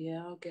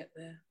yeah, I'll get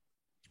there.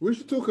 We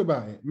should talk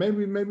about it.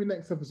 Maybe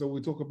next episode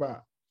we'll talk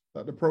about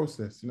like the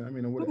process, you know what I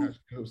mean, and what it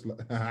actually looks like.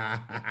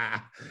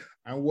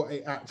 And what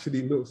it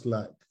actually looks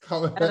like. I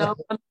don't want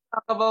to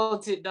talk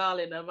about it,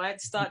 darling. I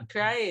might start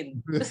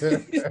crying.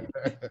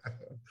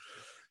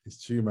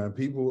 It's true, man.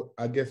 People,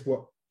 I guess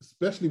what,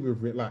 especially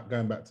with like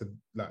going back to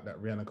like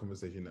that Rihanna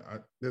conversation,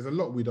 there's a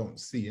lot we don't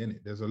see in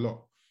it. There's a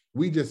lot.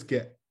 We just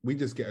get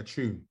a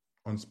tune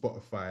on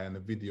Spotify and a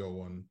video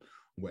on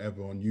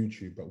whatever on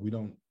YouTube, but we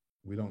don't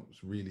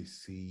really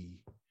see.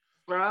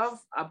 Bruv,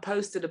 I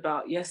posted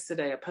about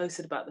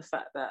the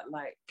fact that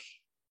like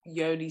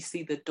you only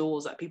see the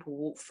doors that people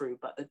walk through,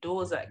 but the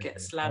doors that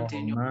get slammed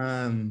in your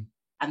man,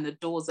 and the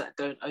doors that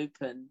don't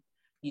open,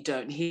 you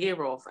don't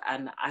hear of.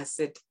 And I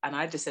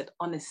just said,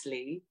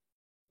 honestly,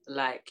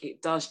 like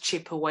it does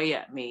chip away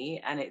at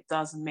me and it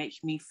does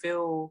make me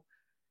feel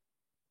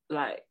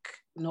like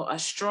not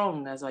as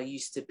strong as I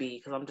used to be,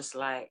 because I'm just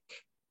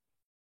like,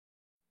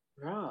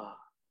 rah,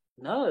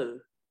 no,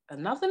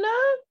 another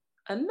no.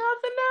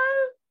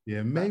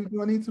 Yeah, maybe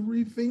I need to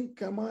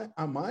rethink. Am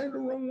I the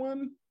wrong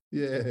one?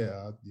 Yeah,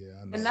 I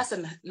know. And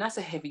that's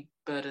a heavy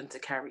burden to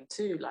carry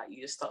too. Like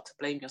you just start to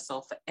blame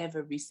yourself for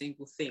every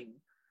single thing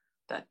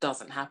that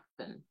doesn't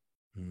happen.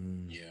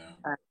 Yeah.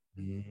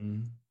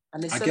 And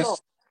it's I a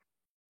guess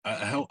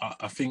lot.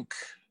 I think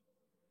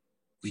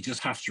we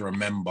just have to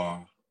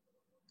remember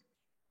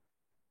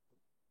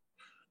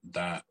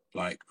that,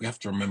 like, we have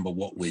to remember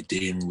what we're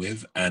dealing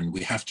with, and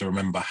we have to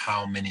remember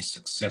how many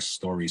success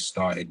stories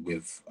started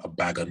with a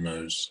bag of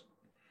no's.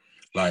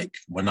 Like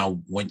when I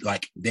went,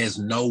 like, there's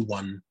no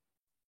one,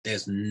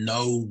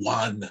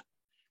 the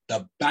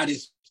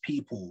baddest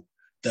people,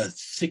 the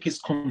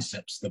sickest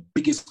concepts, the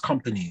biggest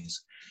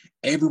companies,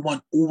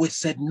 everyone always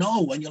said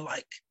no. And you're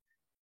like,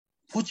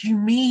 what do you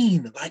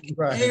mean? Like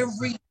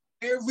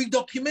every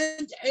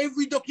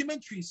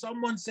documentary,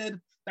 someone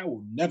said, that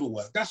will never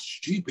work. That's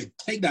stupid.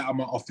 Take that out of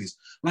my office.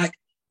 Like,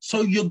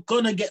 so you're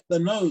gonna get the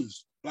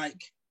no's. Like,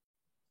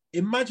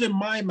 imagine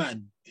my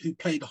man who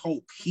played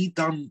Hulk. He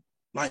done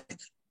like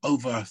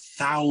over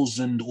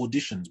 1,000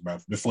 auditions,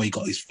 bruv, before he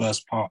got his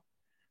first part.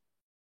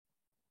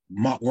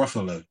 Mark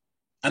Ruffalo.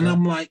 And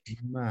I'm like,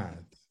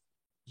 mad.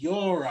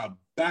 You're a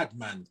bad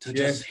man to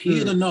just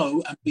hear the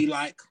no and be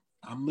like,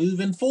 I'm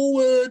moving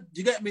forward.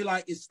 Do you get me?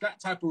 Like, it's that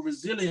type of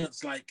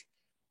resilience. Like,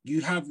 you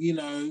have, you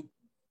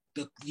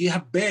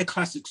have bare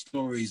classic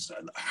stories.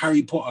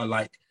 Harry Potter,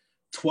 like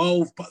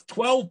 12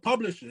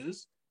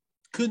 publishers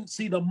couldn't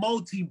see the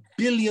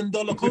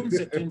multi-billion-dollar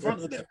concept in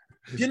front of them.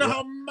 Do you know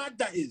how mad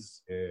that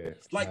is? Yeah,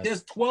 like mad.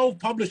 There's 12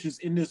 publishers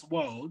in this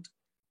world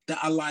that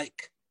are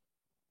like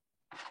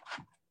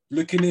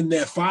looking in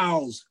their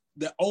files,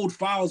 their old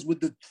files with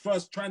the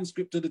first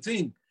transcript of the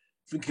team,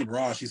 thinking,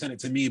 "Rah, she sent it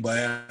to me,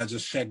 but I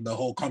just checked the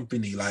whole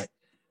company." Like,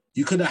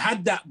 you could have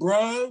had that,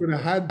 bro. Could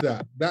have had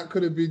that. That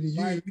could have been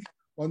you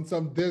on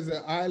some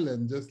desert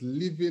island, just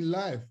living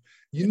life.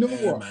 You know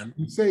what? Man.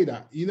 You say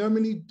that. You know how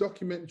many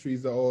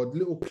documentaries or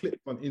little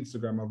clips on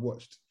Instagram I've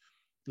watched,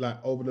 like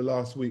over the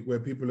last week, where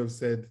people have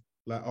said,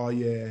 like, "Oh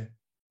yeah,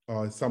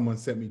 someone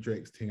sent me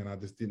Drake's thing, and I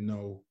just didn't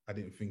know. I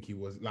didn't think he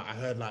was." Like, I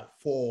heard like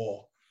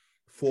four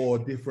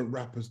different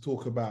rappers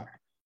talk about,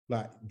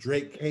 like,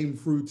 Drake came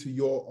through to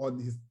on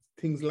his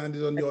things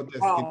landed on your desk.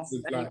 It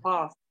was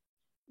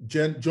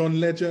like John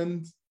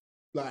Legend.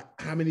 Like,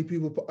 how many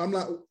people? I'm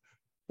like,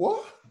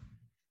 what?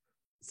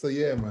 So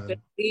yeah,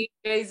 man.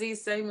 Jay-Z,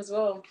 same as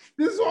well.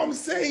 This is what I'm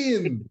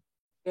saying.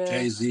 Yeah.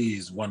 Jay-Z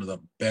is one of the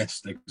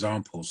best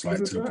examples,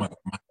 like, to the point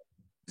of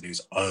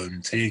his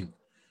own thing.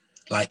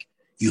 Like,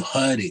 you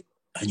heard it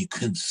and you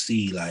couldn't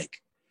see,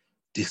 like,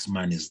 this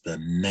man is the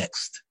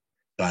next.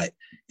 Like,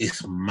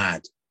 it's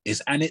mad.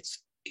 It's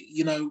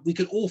we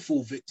could all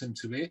fall victim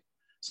to it.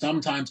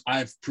 Sometimes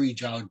I've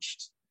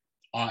prejudged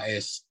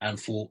artists and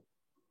thought,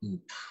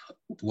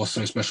 what's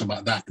so special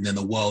about that? And then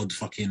the world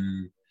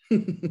fucking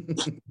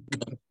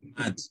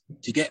mad.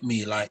 Do you get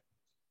me? Like,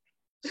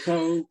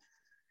 so,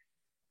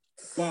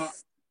 but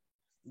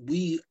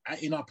we,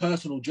 in our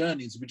personal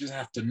journeys, we just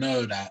have to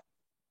know that,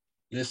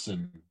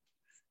 listen,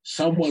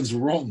 someone's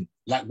wrong.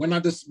 Like, when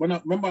I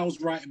remember I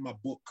was writing my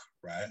book,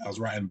 right? I was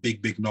writing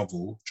big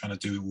novel, trying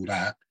to do all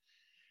that.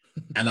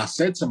 And I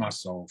said to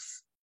myself,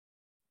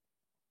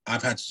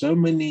 I've had so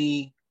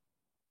many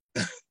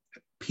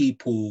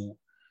people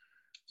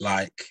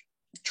like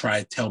try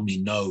to tell me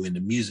no in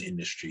the music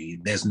industry.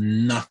 There's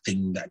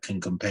nothing that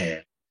can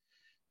compare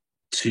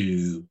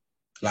to,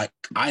 like,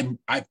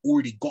 I've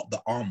already got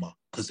the armor,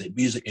 because the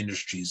music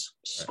industry's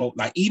scope,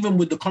 like, even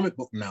with the comic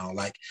book now,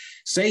 like,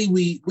 say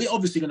we're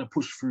obviously going to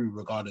push through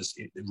regardless,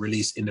 it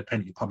release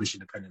independently, publish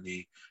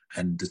independently,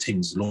 and the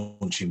thing's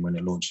launching when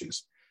it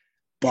launches.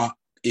 But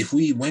if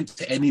we went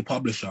to any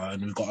publisher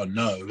and we got a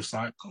no, it's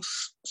like, oh,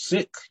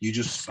 sick. You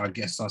just, I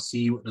guess I'll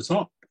see you at the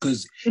top,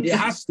 because it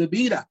has to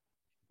be that,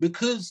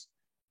 because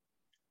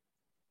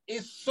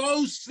it's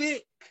so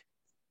sick.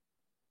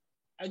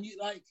 And you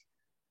like,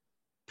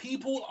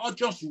 people are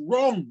just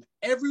wrong.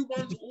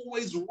 Everyone's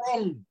always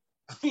wrong.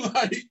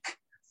 Like,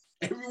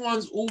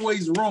 everyone's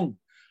always wrong.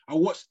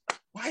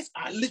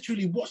 I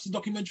literally watch the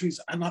documentaries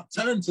and I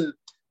turn to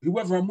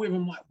whoever I'm with,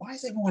 I'm like, why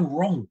is everyone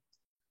wrong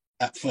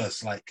at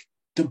first? Like,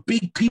 the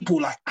big people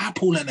like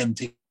Apple and them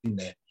thing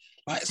there.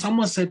 Like,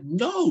 someone said,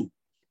 no,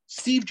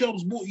 Steve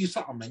Jobs bought you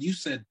something, and you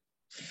said,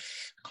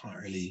 can't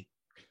really.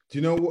 Do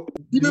you know what?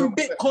 Even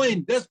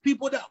Bitcoin, there's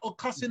people that are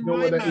cussing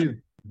my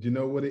man. Do you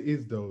know what it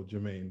is though,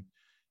 Jermaine?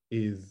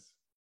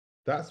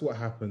 That's what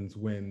happens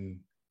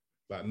when,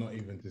 like, not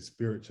even to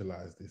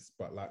spiritualize this,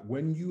 but like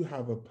when you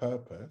have a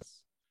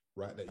purpose,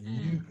 right, that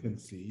you can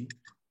see,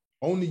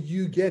 only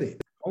you get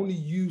it, only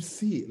you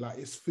see it, like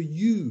it's for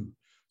you.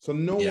 So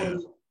no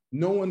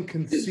one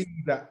can see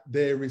that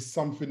there is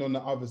something on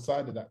the other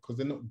side of that, because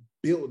they're not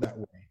built that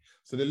way.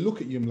 So they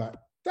look at you and like,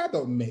 that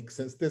don't make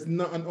sense. There's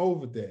nothing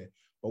over there.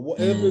 But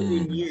whatever's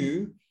in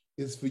you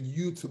is for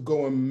you to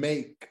go and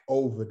make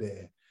over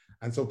there.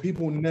 And so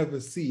people never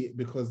see it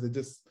because they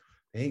don't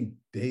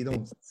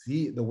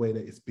see it the way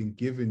that it's been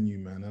given you,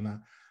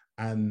 man.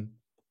 And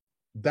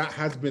that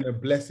has been a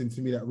blessing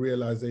to me, that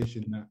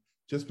realization that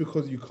just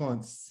because you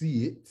can't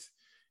see it,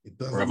 it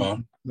doesn't mean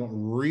it's not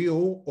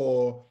real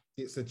or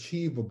it's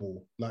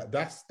achievable. Like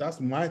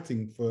that's my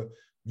thing. For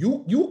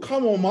you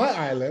come on my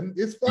island,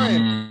 it's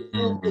fine.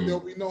 There'll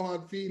be no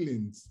hard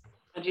feelings.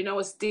 And you know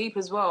what's deep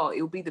as well?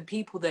 It'll be the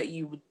people that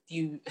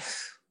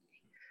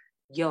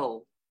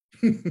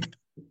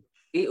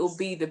it'll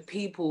be the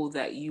people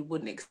that you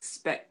wouldn't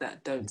expect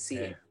that don't see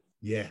it.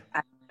 Yeah.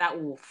 And that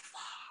will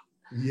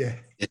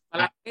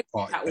that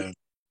will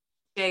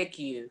shake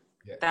you.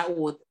 Yeah. That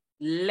will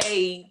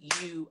lay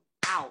you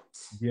out.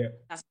 Yeah.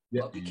 That's why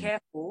you've got to be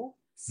careful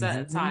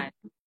certain time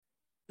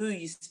who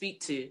you speak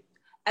to.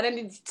 And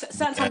then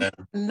certain times,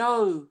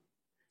 no.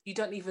 You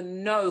don't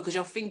even know, because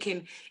you're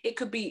thinking it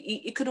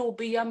could all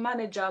be your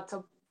manager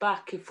to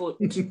back your foot.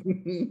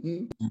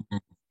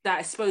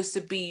 That is supposed to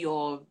be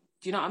your,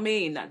 do you know what I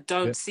mean? That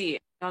don't see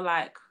it. You're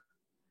like,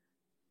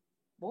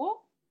 what?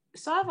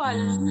 So either I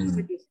leave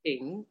with this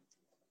thing,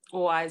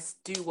 or I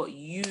do what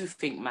you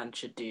think man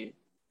should do.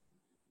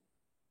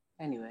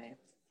 Anyway.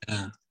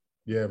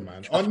 Yeah,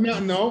 man. On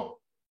that note,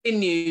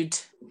 continued.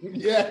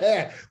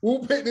 Yeah,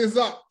 we'll pick this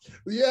up.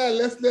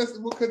 Yeah,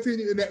 we'll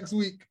continue next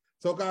week.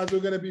 So guys, we're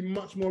going to be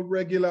much more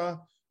regular.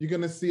 You're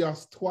going to see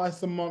us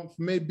twice a month,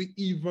 maybe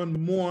even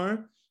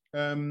more.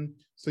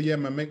 So yeah,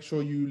 man, make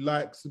sure you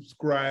like,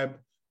 subscribe,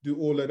 do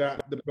all of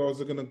that. The bells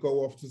are going to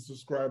go off, the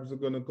subscribers are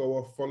going to go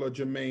off. Follow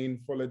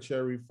Jermaine, follow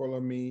Cherry, follow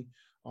me.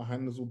 Our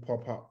handles will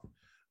pop up.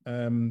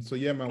 So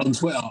yeah, man. On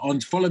Twitter,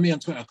 follow me on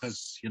Twitter,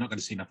 because you're not going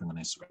to see nothing on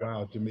Instagram.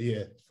 Wow,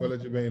 yeah, follow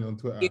Jermaine on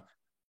Twitter.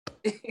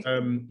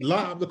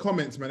 Light up the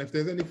comments, man. If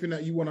there's anything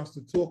that you want us to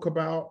talk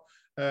about,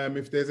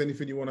 if there's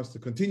anything you want us to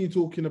continue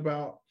talking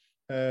about,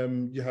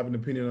 you have an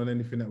opinion on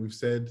anything that we've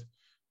said,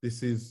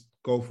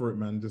 go for it,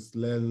 man. Just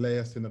lay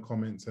us in the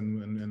comments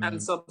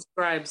and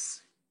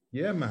subscribes.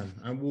 Yeah, man.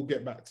 And we'll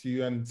get back to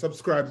you. And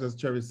subscribes, as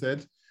Cherry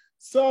said.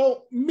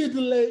 So,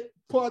 Middle Eight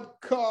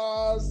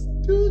Podcast.